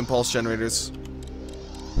concussion impulse generators.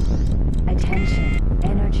 Attention,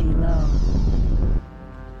 energy low.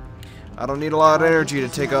 I don't need a lot of energy to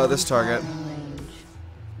take out this target. Range.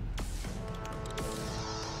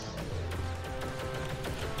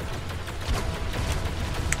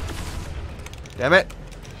 Damn it.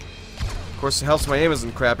 Of course, it helps my aim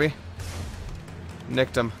isn't crappy.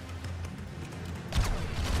 Nicked him.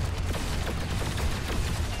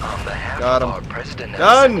 On behalf Got of him. our president and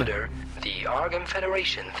Done. senator, the Argon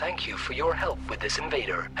Federation thank you for your help with this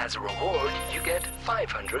invader. As a reward, you get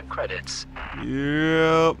 500 credits.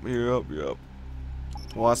 Yep.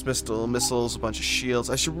 Wasp missiles, a bunch of shields.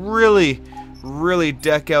 I should really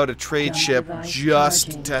deck out a trade Jump ship device just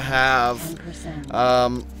charging. to have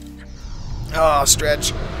 10%.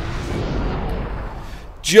 stretch.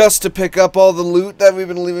 Just to pick up all the loot that we've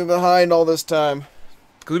been leaving behind all this time.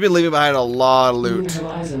 Because we've been leaving behind a lot of New loot.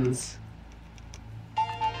 horizons.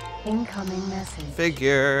 Incoming message.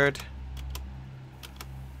 Figured.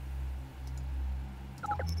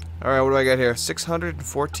 Alright, what do I got here?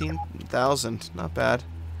 614,000. Not bad.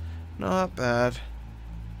 Not bad.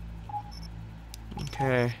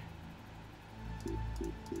 Okay.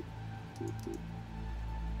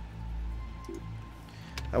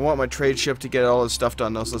 I want my trade ship to get all his stuff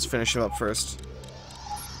done though, so let's finish him up first.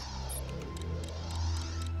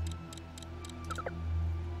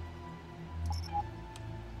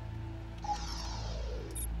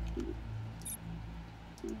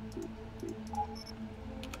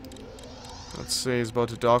 Let's see, he's about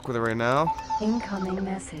to dock with it right now. Incoming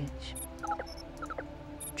message.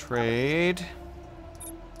 Trade.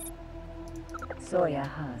 Soya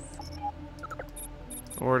Hus.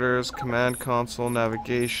 Orders, command console,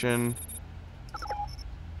 navigation.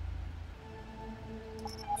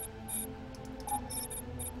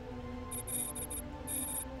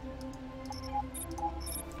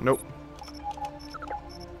 Nope.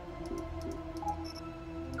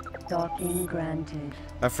 Docking granted.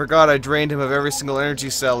 I forgot I drained him of every single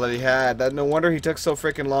energy cell that he had. No wonder he took so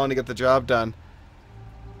freaking long to get the job done.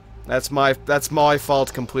 That's my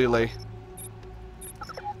fault completely.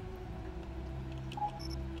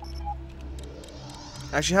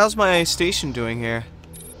 Actually, how's my station doing here?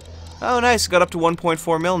 Oh, nice. Got up to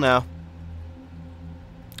 1.4 mil now.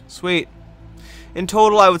 Sweet. In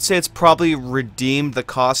total, I would say it's probably redeemed the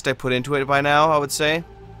cost I put into it by now, I would say.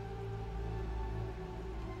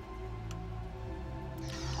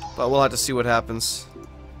 But we'll have to see what happens.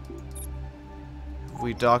 Have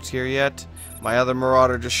we docked here yet? My other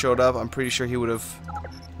Marauder just showed up. I'm pretty sure he would have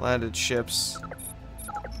landed ships.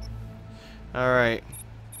 Alright.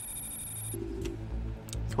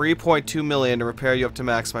 3.2 million to repair you up to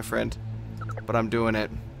max, my friend. But I'm doing it.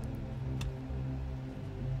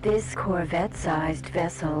 This Corvette-sized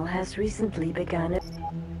vessel has recently begun a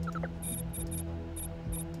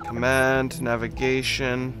Command,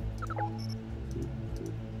 navigation.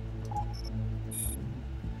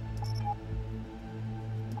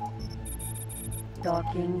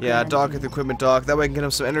 docking. Yeah, dock at the equipment dock. That way I can get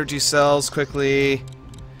him some energy cells quickly.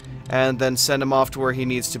 And then send him off to where he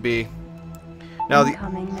needs to be. Now the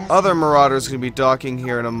other Marauder's going to be docking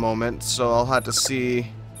here in a moment, so I'll have to see.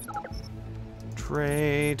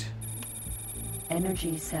 Trade.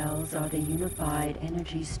 Energy cells are the unified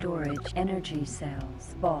energy storage. Energy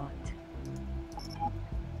cells bought.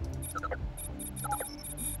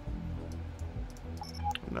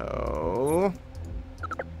 No.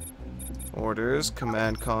 Orders,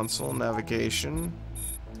 command console, navigation.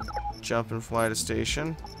 Jump and fly to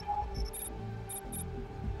station.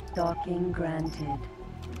 Docking granted.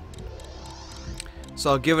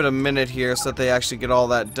 So I'll give it a minute here so that they actually get all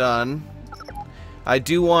that done. I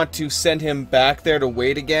do want to send him back there to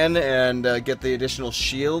wait again and get the additional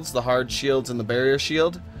shields, the hard shields and the barrier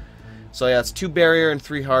shield. So yeah, it's 2 barrier and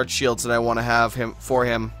 3 hard shields that I want to have for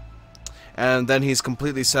him. And then he's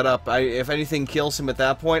completely set up. If anything kills him at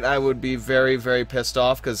that point, I would be very, very pissed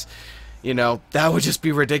off because, you know, that would just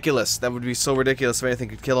be ridiculous. That would be so ridiculous if anything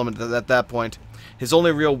could kill him at that point. His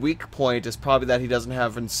only real weak point is probably that he doesn't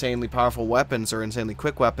have insanely powerful weapons or insanely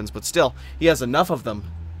quick weapons, but still, he has enough of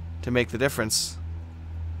them to make the difference.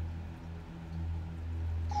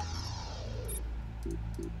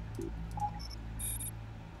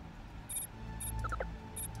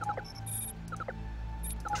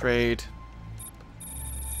 Trade.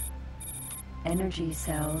 Energy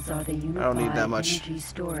cells are the unified don't need that much. energy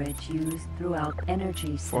storage used throughout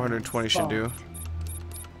energy cells. 420 should do. Vault.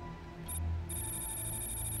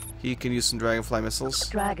 He can use some dragonfly missiles.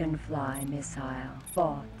 Dragonfly missile.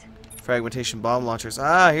 Bought. Fragmentation bomb launchers.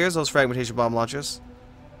 Ah, here's those fragmentation bomb launchers.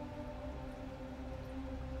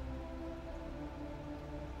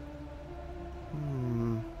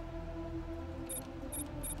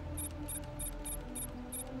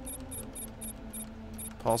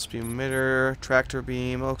 Pulse beam emitter, tractor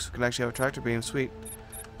beam. Oh, so we can actually have a tractor beam. Sweet.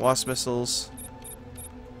 Wasp missiles.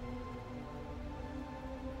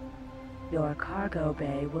 Your cargo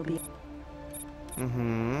bay will be...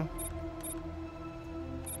 Mm-hmm.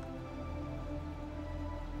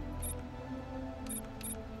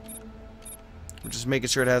 I'm just making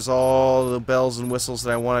sure it has all the bells and whistles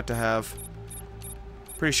that I want it to have.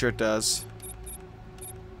 Pretty sure it does.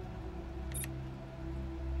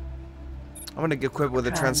 I'm gonna get equipped with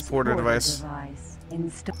a transporter device.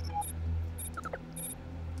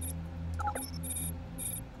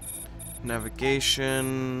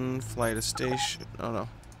 Navigation, flight to station. Oh no.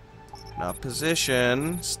 Not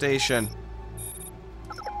position, station.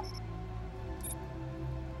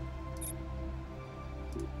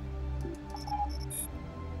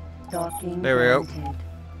 There we go.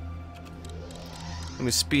 Let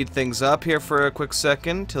me speed things up here for a quick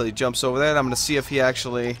second till he jumps over there. And I'm gonna see if he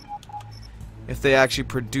actually, if they actually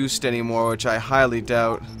produced any more, which I highly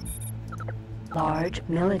doubt. Large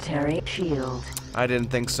military shield. I didn't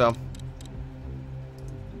think so.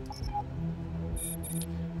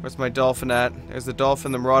 Where's my dolphin at? There's the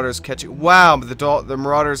dolphin. The marauders catching. Wow, but the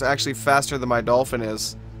marauder's actually faster than my dolphin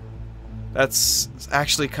is. That's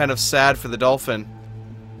actually kind of sad for the dolphin.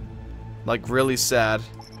 Like, really sad.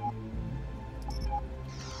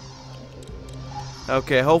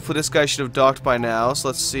 Okay, hopefully this guy should have docked by now. So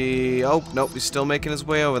let's see. Oh, nope, he's still making his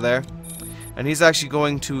way over there. And he's actually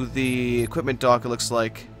going to the equipment dock, it looks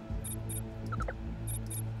like.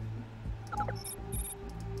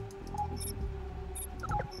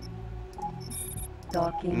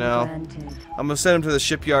 No. I'm gonna send him to the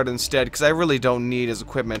shipyard instead, because I really don't need his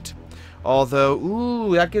equipment. Although,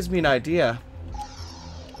 ooh, that gives me an idea.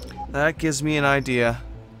 That gives me an idea.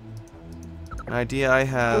 An idea I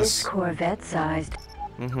has. This Corvette-sized.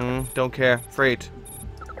 Mm-hmm. Don't care. Freight.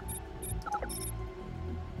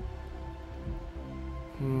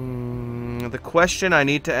 The question I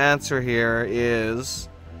need to answer here is,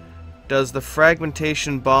 does the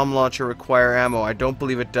fragmentation bomb launcher require ammo? I don't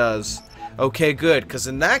believe it does. Okay, good, because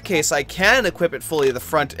in that case I can equip it fully, the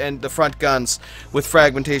front guns with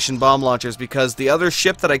fragmentation bomb launchers, because the other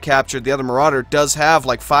ship that I captured, the other Marauder, does have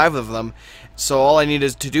like 5 of them. So all I need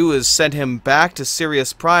to do is send him back to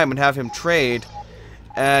Sirius Prime and have him trade,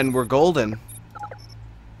 and we're golden.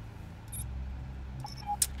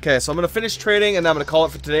 Okay, so I'm going to finish trading, and I'm going to call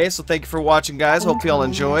it for today. So thank you for watching, guys. Hope you all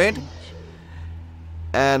enjoyed.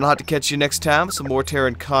 And I'll have to catch you next time. Some more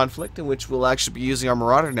Terran Conflict, in which we'll actually be using our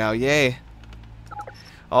Marauder now. Yay.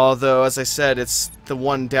 Although, as I said, it's the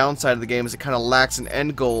one downside of the game is it kind of lacks an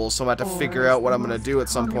end goal. So I'm going to have to figure out what I'm going to do at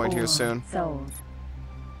some point here soon. Sold.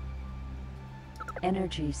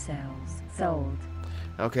 Energy cells. Sold.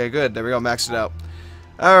 Okay, good. There we go. Maxed it out.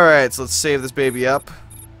 Alright, so let's save this baby up.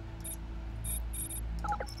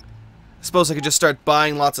 I suppose I could just start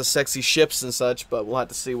buying lots of sexy ships and such, but we'll have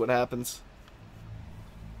to see what happens.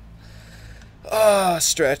 Ah,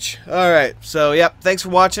 stretch. Alright, so yep, thanks for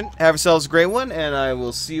watching. Have yourselves a great one, and I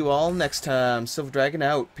will see you all next time. Silver Dragon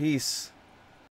out. Peace.